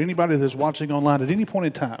morning or anybody that is watching online at any point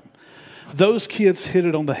in time, those kids hit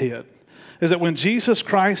it on the head. Is that when Jesus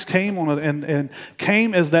Christ came and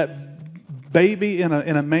came as that baby in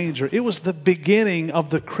a manger, it was the beginning of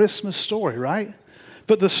the Christmas story, right?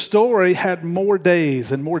 But the story had more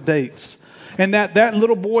days and more dates. And that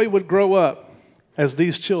little boy would grow up as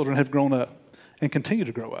these children have grown up and continue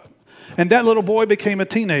to grow up. And that little boy became a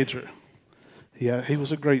teenager. Yeah, he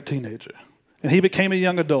was a great teenager. And he became a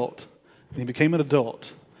young adult. And he became an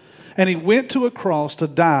adult. And he went to a cross to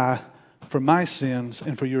die for my sins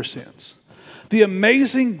and for your sins. The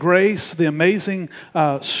amazing grace, the amazing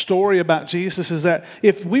story about Jesus is that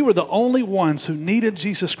if we were the only ones who needed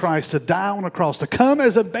Jesus Christ to die on a cross, to come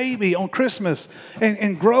as a baby on Christmas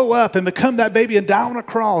and grow up and become that baby and die on a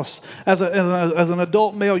cross as an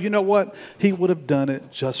adult male, you know what? He would have done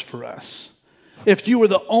it just for us. If you were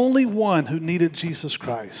the only one who needed Jesus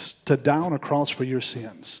Christ to die on a cross for your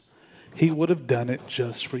sins, he would have done it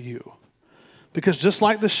just for you. Because just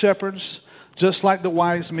like the shepherds, just like the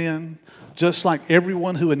wise men, just like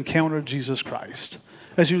everyone who encountered Jesus Christ,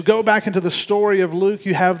 As you go back into the story of Luke,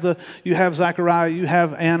 you have Zechariah, you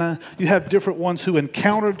have Anna, you have different ones who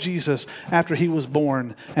encountered Jesus after he was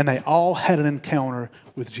born, and they all had an encounter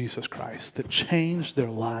with Jesus Christ that changed their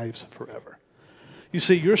lives forever. You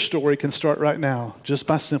see, your story can start right now just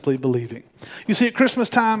by simply believing. You see, at Christmas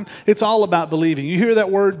time, it's all about believing. You hear that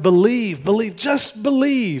word, believe, just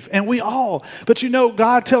believe, and we all. But you know,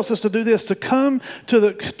 God tells us to do this, to come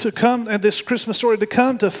at this Christmas story, to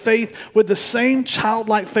come to faith with the same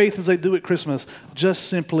childlike faith as they do at Christmas. Just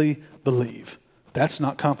simply believe. That's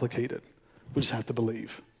not complicated. We just have to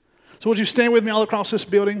believe. So would you stand with me all across this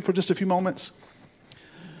building for just a few moments?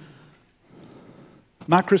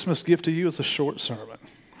 My Christmas gift to you is a short sermon.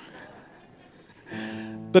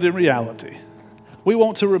 But in reality, we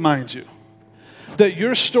want to remind you that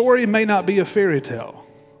your story may not be a fairy tale.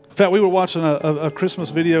 In fact, we were watching a Christmas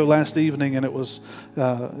video last evening, and it was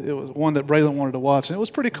one that Braylon wanted to watch, and it was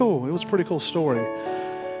pretty cool. It was a pretty cool story.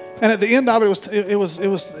 And at the end of it, it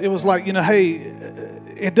was like, you know, hey,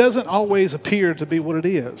 it doesn't always appear to be what it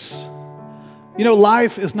is. You know,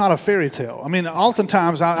 life is not a fairy tale. I mean,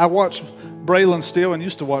 oftentimes I watch Braylon still, and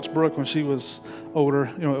used to watch Brooke when she was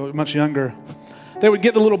older, you know, much younger. They would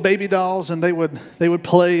get the little baby dolls, and they would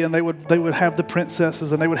play, and they would have the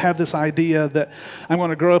princesses, and they would have this idea that I'm going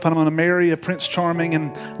to grow up and I'm going to marry a Prince Charming,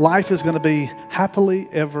 and life is going to be happily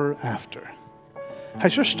ever after.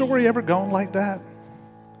 Has your story ever gone like that?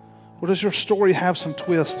 Or does your story have some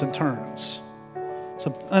twists and turns?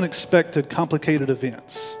 Some unexpected, complicated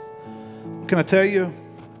events? Can I tell you,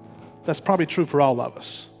 that's probably true for all of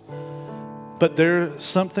us. But there's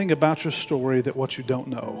something about your story that what you don't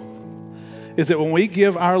know is that when we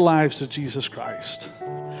give our lives to Jesus Christ,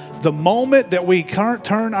 the moment that we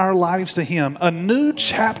turn our lives to Him, a new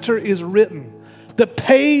chapter is written. The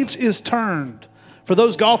page is turned. For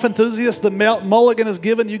those golf enthusiasts, the mulligan is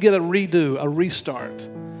given. You get a redo, a restart,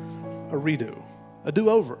 a redo, a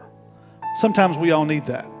do-over. Sometimes we all need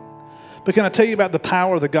that. But can I tell you about the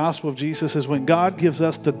power of the gospel of Jesus is when God gives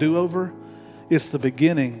us the do-over, it's the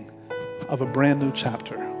beginning of a brand new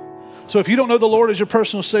chapter. So if you don't know the Lord as your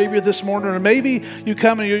personal Savior this morning, or maybe you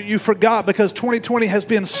come and you forgot because 2020 has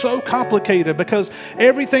been so complicated, because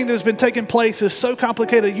everything that has been taking place is so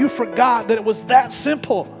complicated, you forgot that it was that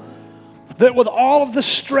simple. That with all of the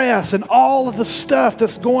stress and all of the stuff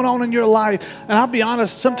that's going on in your life, and I'll be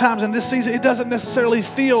honest, sometimes in this season, it doesn't necessarily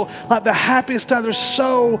feel like the happiest time. There's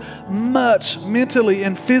so much mentally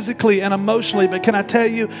and physically and emotionally. But can I tell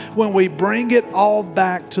you, when we bring it all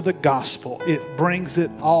back to the gospel, it brings it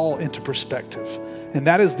all into perspective. And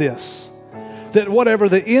that is this, that whatever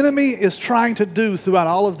the enemy is trying to do throughout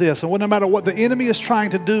all of this, and no matter what the enemy is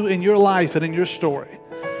trying to do in your life and in your story,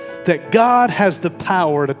 that God has the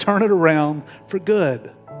power to turn it around for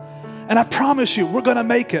good. And I promise you, we're going to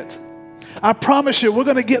make it. I promise you, we're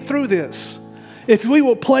going to get through this. If we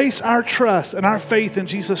will place our trust and our faith in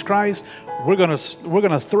Jesus Christ, we're going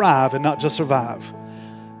to thrive and not just survive.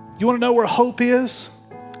 You want to know where hope is?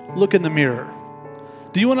 Look in the mirror.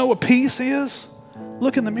 Do you want to know what peace is?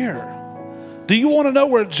 Look in the mirror. Do you want to know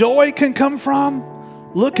where joy can come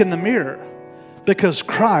from? Look in the mirror. Because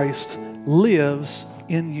Christ lives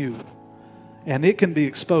in you, and it can be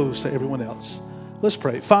exposed to everyone else. Let's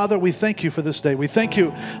pray. Father, we thank you for this day. We thank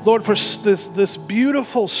you, Lord, for this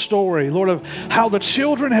beautiful story, Lord, of how the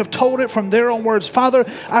children have told it from their own words. Father,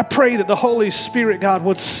 I pray that the Holy Spirit, God,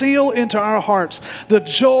 would seal into our hearts the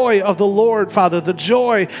joy of the Lord, Father, the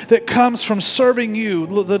joy that comes from serving you,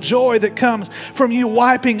 the joy that comes from you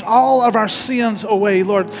wiping all of our sins away,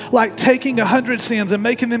 Lord, like taking 100 sins and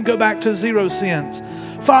making them go back to 0 sins.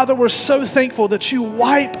 Father, we're so thankful that you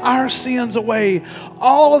wipe our sins away.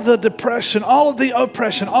 All of the depression, all of the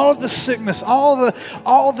oppression, all of the sickness, all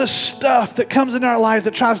the stuff that comes in our life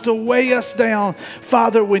that tries to weigh us down.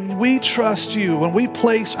 Father, when we trust you, when we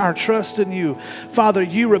place our trust in you, Father,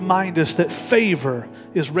 you remind us that favor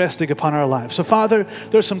is resting upon our lives. So Father,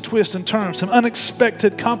 there's some twists and turns, some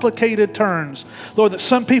unexpected, complicated turns, Lord, that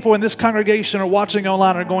some people in this congregation are watching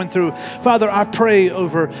online are going through. Father, I pray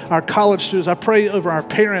over our college students. I pray over our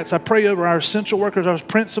parents. I pray over our essential workers, our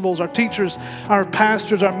principals, our teachers, our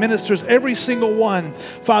pastors, our ministers, every single one.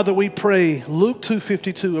 Father, we pray Luke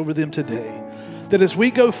 2:52 over them today, that as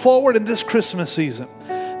we go forward in this Christmas season,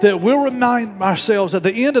 that we'll remind ourselves at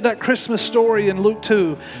the end of that Christmas story in Luke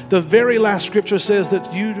 2, the very last scripture says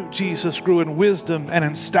that you, Jesus, grew in wisdom and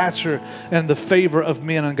in stature and the favor of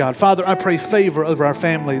men and God. Father, I pray favor over our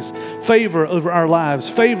families, favor over our lives,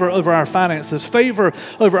 favor over our finances, favor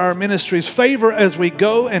over our ministries, favor as we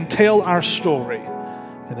go and tell our story.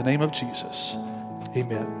 In the name of Jesus,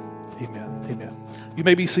 amen, amen, amen. You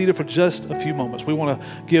may be seated for just a few moments. We want to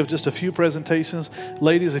give just a few presentations.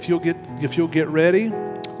 Ladies, if you'll get ready,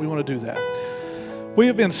 we want to do that. We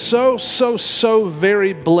have been so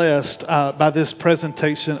very blessed by this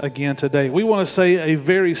presentation again today. We want to say a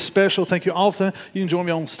very special thank you. Often, you can join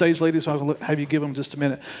me on stage, ladies, so I'll have you give them just a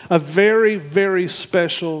minute. A very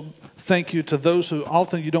special thank you to those who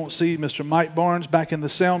often you don't see. Mr. Mike Barnes back in the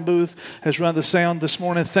sound booth has run the sound this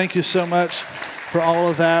morning. Thank you so much for all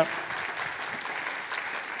of that.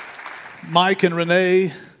 Mike and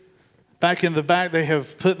Renee back in the back, they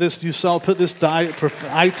have put this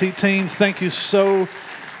IT team. Thank you so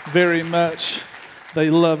very much. They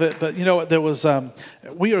love it. But you know what,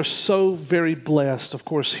 we are so very blessed, of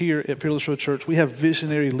course, here at Peerless Road Church. We have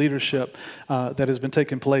visionary leadership that has been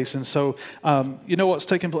taking place. And so, you know what's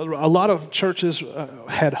taking place? A lot of churches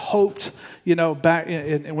had hoped, back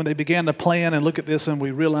when they began to plan and look at this, and we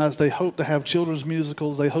realized they hope to have children's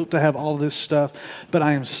musicals. They hope to have all this stuff. But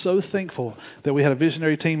I am so thankful that we had a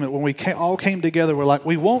visionary team that when we all came together, we're like,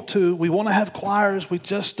 we want to have choirs. We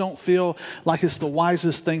just don't feel like it's the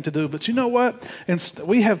wisest thing to do. But you know what?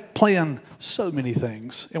 We have planned so many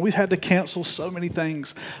things, and we've had to cancel so many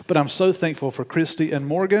things, but I'm so thankful for Christy and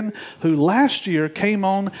Morgan, who last year came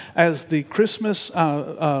on as the Christmas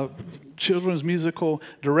children's musical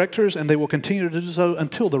directors, and they will continue to do so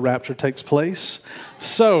until the rapture takes place.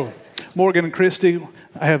 So Morgan and Christy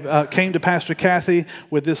have came to Pastor Kathy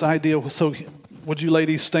with this idea. So would you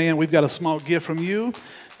ladies stand? We've got a small gift from you.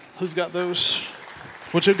 Who's got those?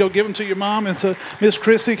 Would you go give them to your mom? And so, Miss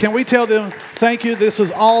Christy, can we tell them thank you? This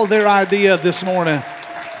is all their idea this morning.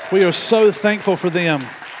 We are so thankful for them.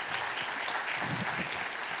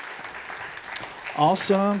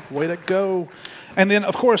 Awesome. Way to go. And then,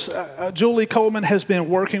 of course, Julie Coleman has been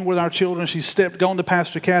working with our children. She's gone to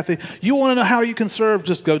Pastor Kathy. You want to know how you can serve?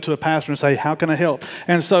 Just go to a pastor and say, how can I help?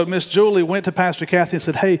 And so Miss Julie went to Pastor Kathy and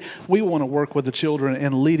said, hey, we want to work with the children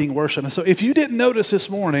in leading worship. And so if you didn't notice this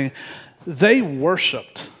morning, they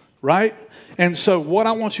worshiped, right? And so what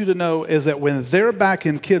I want you to know is that when they're back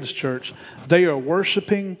in kids' church, they are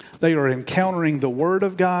worshiping, they are encountering the Word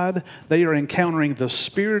of God, they are encountering the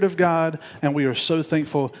Spirit of God, and we are so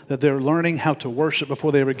thankful that they're learning how to worship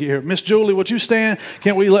before they ever get here. Miss Julie, would you stand?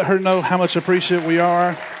 Can we let her know how much appreciative we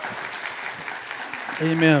are?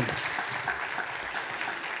 Amen.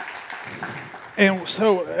 And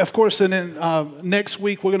so, of course, and then next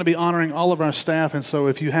week we're going to be honoring all of our staff. And so,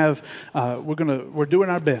 if you have, we're doing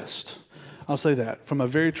our best. I'll say that from a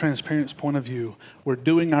very transparent point of view. We're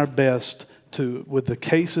doing our best with the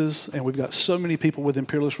cases, and we've got so many people within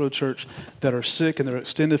Peerless Road Church that are sick, and their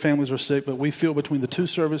extended families are sick. But we feel between the two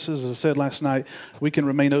services, as I said last night, we can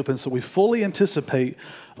remain open. So we fully anticipate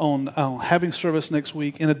on having service next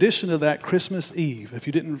week. In addition to that, Christmas Eve, if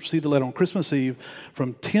you didn't receive the letter, on Christmas Eve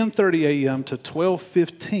from 10:30 a.m. to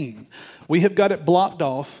 12:15, we have got it blocked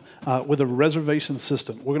off with a reservation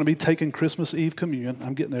system. We're going to be taking Christmas Eve communion.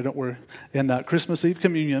 I'm getting there, don't worry. And Christmas Eve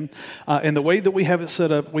communion. And the way that we have it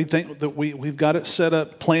set up, we think that we've got it set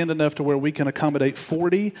up, planned enough to where we can accommodate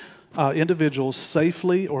 40 individuals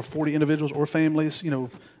safely, or 40 individuals or families,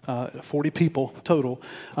 40 people total,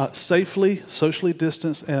 safely, socially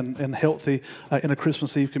distanced, and healthy in a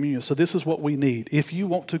Christmas Eve communion. So this is what we need. If you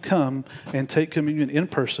want to come and take communion in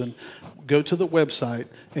person, go to the website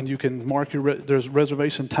and you can mark there's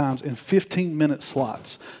reservation times in 15-minute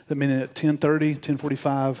slots. That means at 10:30,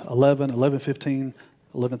 10:45, 11, 11:15,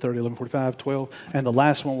 11:30, 11:45, 12, and the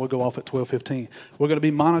last one will go off at 12:15. We're going to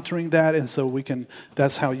be monitoring that, and so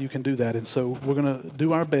that's how you can do that. And so we're going to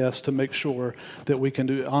do our best to make sure that we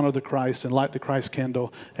can honor the Christ and light the Christ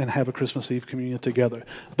candle and have a Christmas Eve communion together.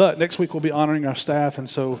 But next week we'll be honoring our staff, and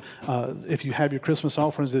so if you have your Christmas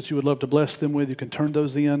offerings that you would love to bless them with, you can turn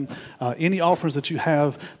those in. Any offerings that you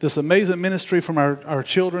have, this amazing ministry from our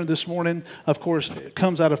children this morning, of course, it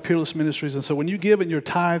comes out of Peerless Ministries. And so when you give in your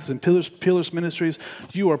tithes and Peerless Ministries,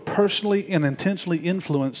 you are personally and intentionally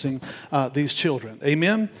influencing these children.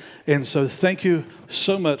 Amen? And so thank you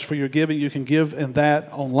so much for your giving. You can give in that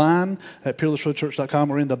online at peerlessroadchurch.com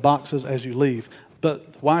or in the boxes as you leave.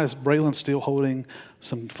 But why is Braylon still holding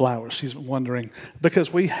some flowers? She's wondering.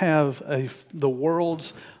 Because we have the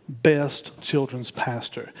world's best children's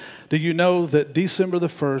pastor. Do you know that December the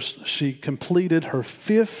 1st, she completed her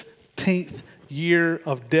 15th year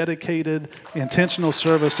of dedicated, intentional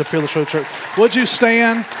service to Peerless Road Church? Would you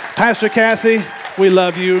stand? Pastor Kathy, we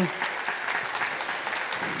love you.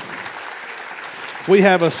 We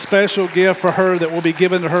have a special gift for her that will be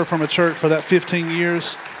given to her from a church for that 15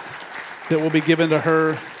 years that will be given to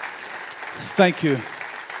her. Thank you.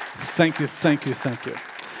 Thank you, thank you, thank you.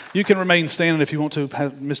 You can remain standing if you want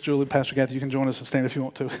to. Miss Julie, Pastor Kathy, you can join us and stand if you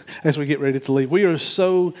want to as we get ready to leave. We are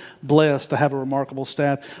so blessed to have a remarkable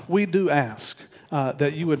staff. We do ask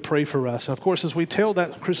that you would pray for us. And of course, as we tell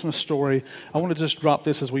that Christmas story, I want to just drop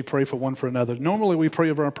this as we pray for one for another. Normally, we pray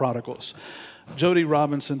over our prodigals. Jody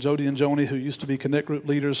Robinson, Jody and Joni, who used to be Connect Group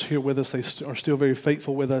leaders here with us, they are still very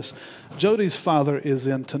faithful with us. Jody's father is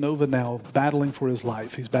in Tenova now, battling for his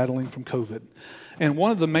life. He's battling from COVID. And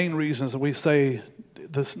one of the main reasons that we say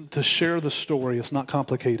this, to share the story, it's not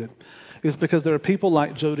complicated, is because there are people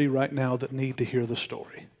like Jody right now that need to hear the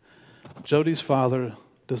story. Jody's father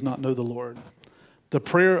does not know the Lord. The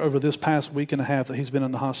prayer over this past week and a half that he's been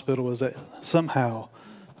in the hospital is that somehow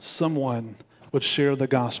someone would share the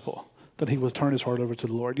gospel, that he would turn his heart over to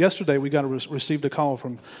the Lord. Yesterday, we received a call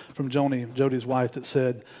from Joni, Jody's wife, that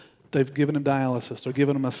said they've given him dialysis. They're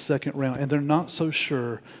giving him a second round, and they're not so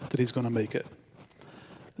sure that he's going to make it.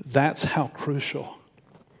 That's how crucial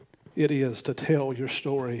it is to tell your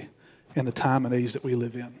story in the time and age that we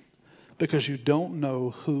live in, because you don't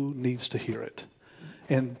know who needs to hear it.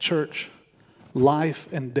 And church, life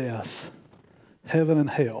and death, heaven and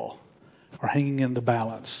hell are hanging in the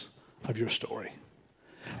balance of your story.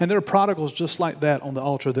 And there are prodigals just like that on the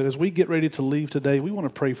altar that as we get ready to leave today, we want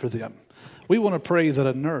to pray for them. We want to pray that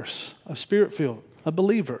a nurse, a spirit-filled, a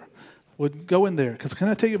believer would go in there. Because can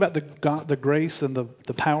I tell you about the grace and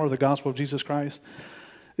the power of the gospel of Jesus Christ?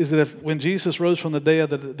 Is that when Jesus rose from the dead,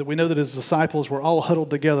 that we know that his disciples were all huddled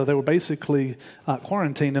together. They were basically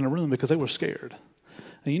quarantined in a room because they were scared.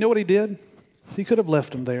 And you know what he did? He could have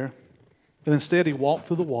left them there. But instead, he walked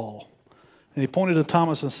through the wall. And he pointed to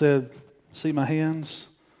Thomas and said, see my hands,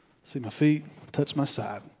 see my feet, touch my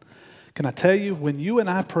side. Can I tell you, when you and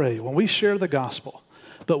I pray, when we share the gospel,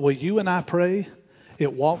 but when you and I pray,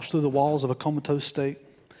 it walks through the walls of a comatose state.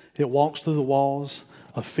 It walks through the walls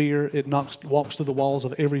of fear. It walks through the walls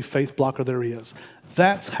of every faith blocker there is.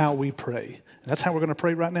 That's how we pray. And that's how we're going to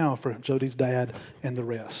pray right now for Jody's dad and the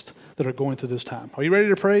rest that are going through this time. Are you ready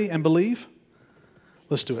to pray and believe?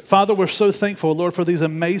 Let's do it. Father, we're so thankful, Lord, for these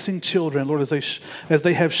amazing children, Lord, as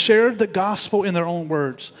they have shared the gospel in their own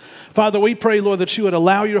words. Father, we pray, Lord, that you would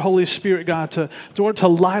allow your Holy Spirit, God, to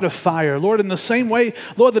light a fire. Lord, in the same way,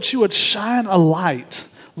 Lord, that you would shine a light.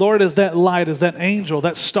 Lord, as that light, as that angel,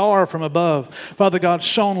 that star from above, Father God,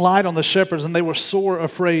 shone light on the shepherds and they were sore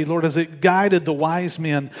afraid. Lord, as it guided the wise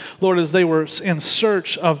men, Lord, as they were in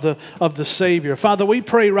search of the Savior. Father, we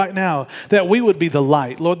pray right now that we would be the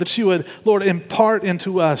light. Lord, that you would, Lord, impart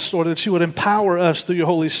into us, Lord, that you would empower us through your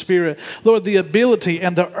Holy Spirit. Lord, the ability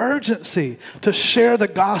and the urgency to share the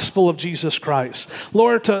gospel of Jesus Christ.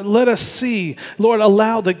 Lord, to let us see, Lord,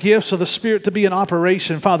 allow the gifts of the Spirit to be in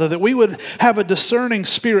operation, Father, that we would have a discerning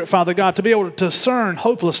spirit, Father God, to be able to discern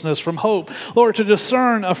hopelessness from hope. Lord, to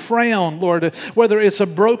discern a frown, Lord, whether it's a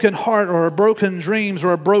broken heart or a broken dreams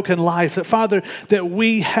or a broken life. That, Father, that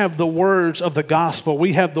we have the words of the gospel.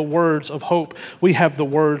 We have the words of hope. We have the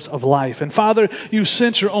words of life. And Father, you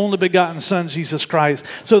sent your only begotten Son, Jesus Christ,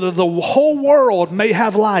 so that the whole world may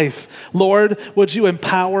have life. Lord, would you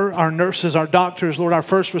empower our nurses, our doctors, Lord, our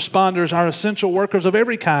first responders, our essential workers of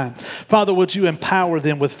every kind. Father, would you empower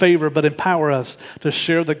them with favor, but empower us to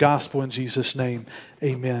share the gospel in Jesus' name.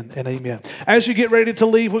 Amen and amen. As you get ready to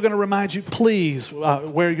leave, we're going to remind you, please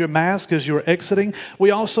wear your mask as you're exiting. We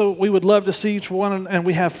would love to see each one, and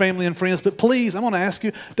we have family and friends, but please, I'm going to ask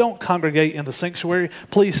you, don't congregate in the sanctuary.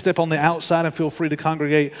 Please step on the outside and feel free to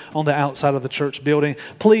congregate on the outside of the church building.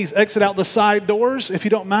 Please exit out the side doors if you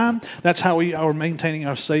don't mind. That's how we are maintaining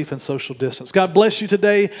our safe and social distance. God bless you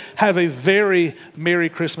today. Have a very Merry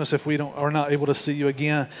Christmas if we are not able to see you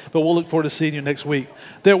again, but we'll look forward to seeing you next week.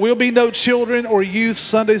 There will be no children or youth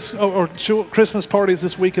Sundays or Christmas parties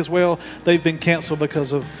this week as well. They've been canceled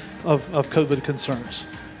because of COVID concerns.